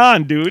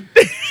Perignon, dude.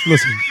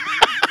 Listen,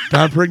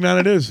 Don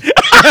Perignon it is.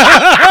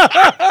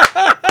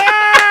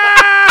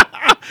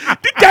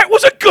 That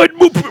was a good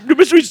movie. The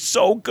mystery's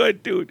so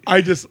good, dude.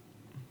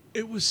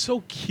 It was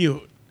so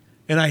cute,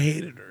 and I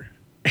hated her.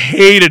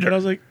 Hated And I her.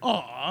 was like,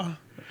 aw,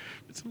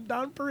 some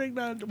Don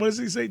Perignon. What does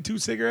he say? 2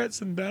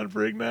 cigarettes and Don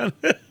Perignon?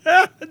 Don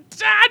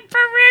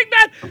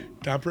Perignon.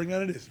 Don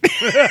Perignon it is.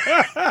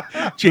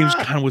 James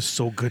Caan was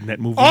so good in that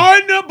movie.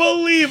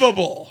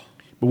 Unbelievable.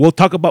 But we'll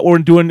talk about what we're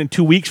doing in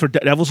 2 weeks for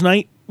Devil's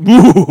Night.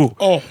 Ooh.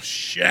 Oh,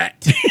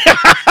 shit.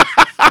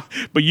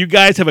 But you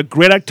guys have a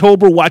great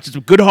October. Watch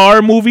some good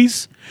horror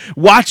movies.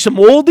 Watch some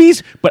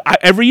oldies. But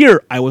every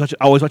year, I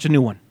always watch a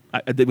new one.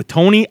 With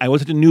Tony, I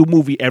always watch a new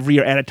movie every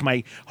year. Add it to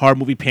my horror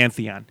movie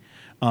pantheon.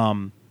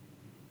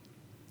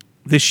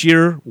 This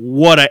year,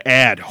 what a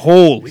ad!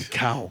 Holy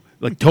cow!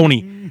 Like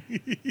Tony,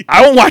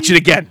 I won't watch it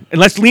again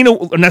unless Lena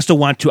or Ernesto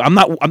want to. I'm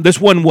not.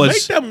 This one was.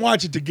 Make them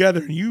watch it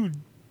together, and you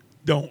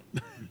don't.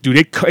 Dude,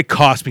 it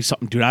cost me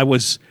something, dude. It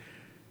was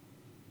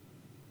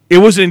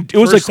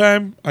First like,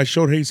 time I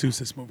showed Jesus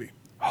this movie.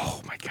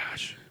 oh my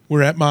gosh.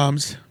 We're at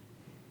Mom's.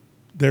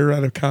 They're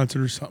at a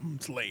concert or something.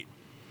 It's late.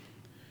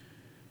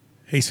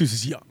 Jesus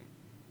is young.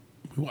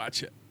 We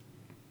watch it.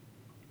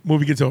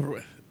 Movie gets over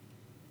with.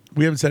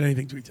 We haven't said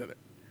anything to each other.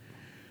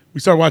 We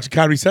start watching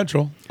Comedy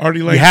Central.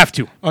 Artie Lang. You have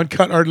to.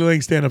 Uncut Artie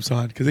Lang stand-ups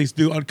on because they used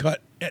to do Uncut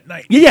at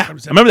night. Yeah, I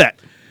Comedy Central. remember that.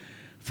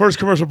 First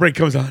commercial break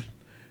comes on.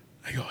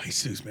 I go,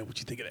 Jesus, man, what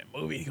you think of that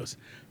movie? He goes,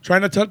 try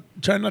not to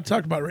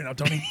talk about it right now,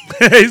 Tony.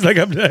 He's like,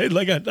 no. Dude,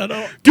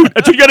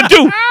 that's what you got to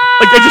do.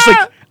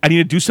 I need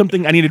to do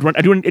something. I need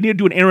to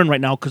do an errand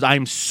right now because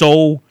I'm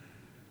so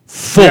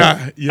full. Yeah, I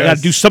got to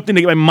yes. do something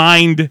to get my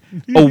mind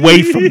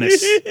away from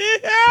this.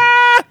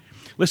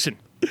 Listen,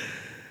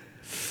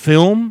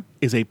 film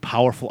is a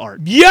powerful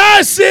art.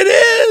 Yes, it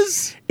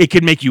is. It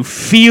can make you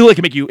feel. It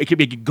can make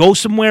you go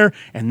somewhere.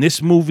 And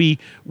this movie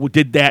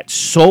did that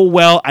so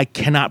well. I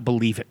cannot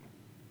believe it.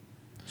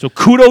 So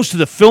kudos to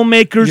the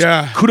filmmakers.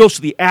 Yeah. Kudos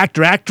to the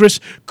actor, actress.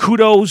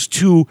 Kudos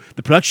to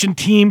the production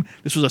team.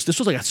 This was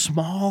like a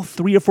small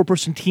 3 or 4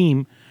 person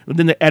team. And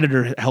then the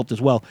editor helped as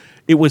well.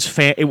 It was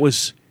It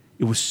was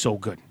so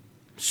good,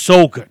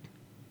 so good.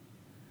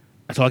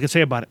 That's all I can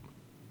say about it.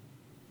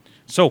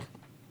 So.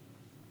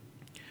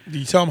 Do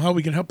you tell them how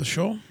we can help the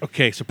show?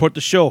 Okay, support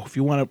the show. If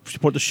you want to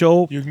support the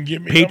show, You can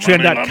give me the money,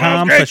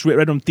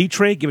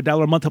 patreon.com/RedRoomTheatre. Give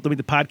 $1 a month, help to make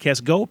the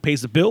podcast go.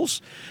 Pays the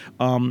bills.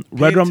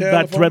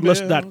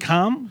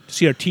 Redroom.threadless.com to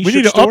see our t-shirt We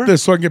need to store. up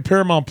this so I can get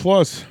Paramount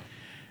Plus.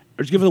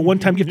 Or just give it a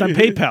one-time gift on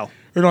PayPal.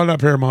 Or no, not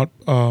Paramount.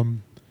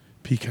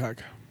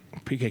 Peacock.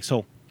 Okay,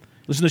 so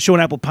listen to the show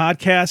on Apple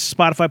Podcasts,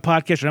 Spotify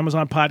Podcasts, or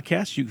Amazon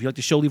Podcasts. If you like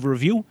the show, leave a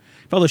review.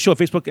 Follow the show at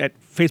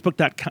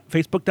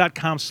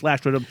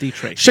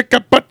facebook.com/RedRoomTheatre. Shake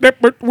up butt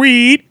that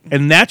weed.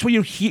 And that's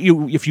where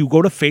if you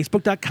go to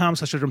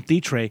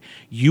facebook.com/RedRoomTheatre,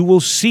 you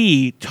will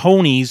see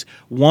Tony's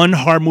one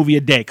horror movie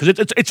a day. Because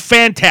it's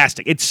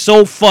fantastic. It's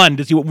so fun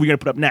to see what we're going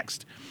to put up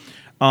next.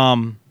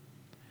 We'll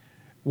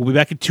be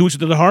back in 2 weeks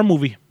with another horror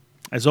movie.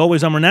 As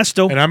always, I'm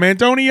Ernesto. And I'm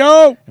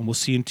Antonio. And we'll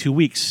see you in 2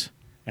 weeks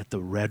at the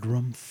Red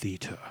Room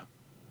Theatre.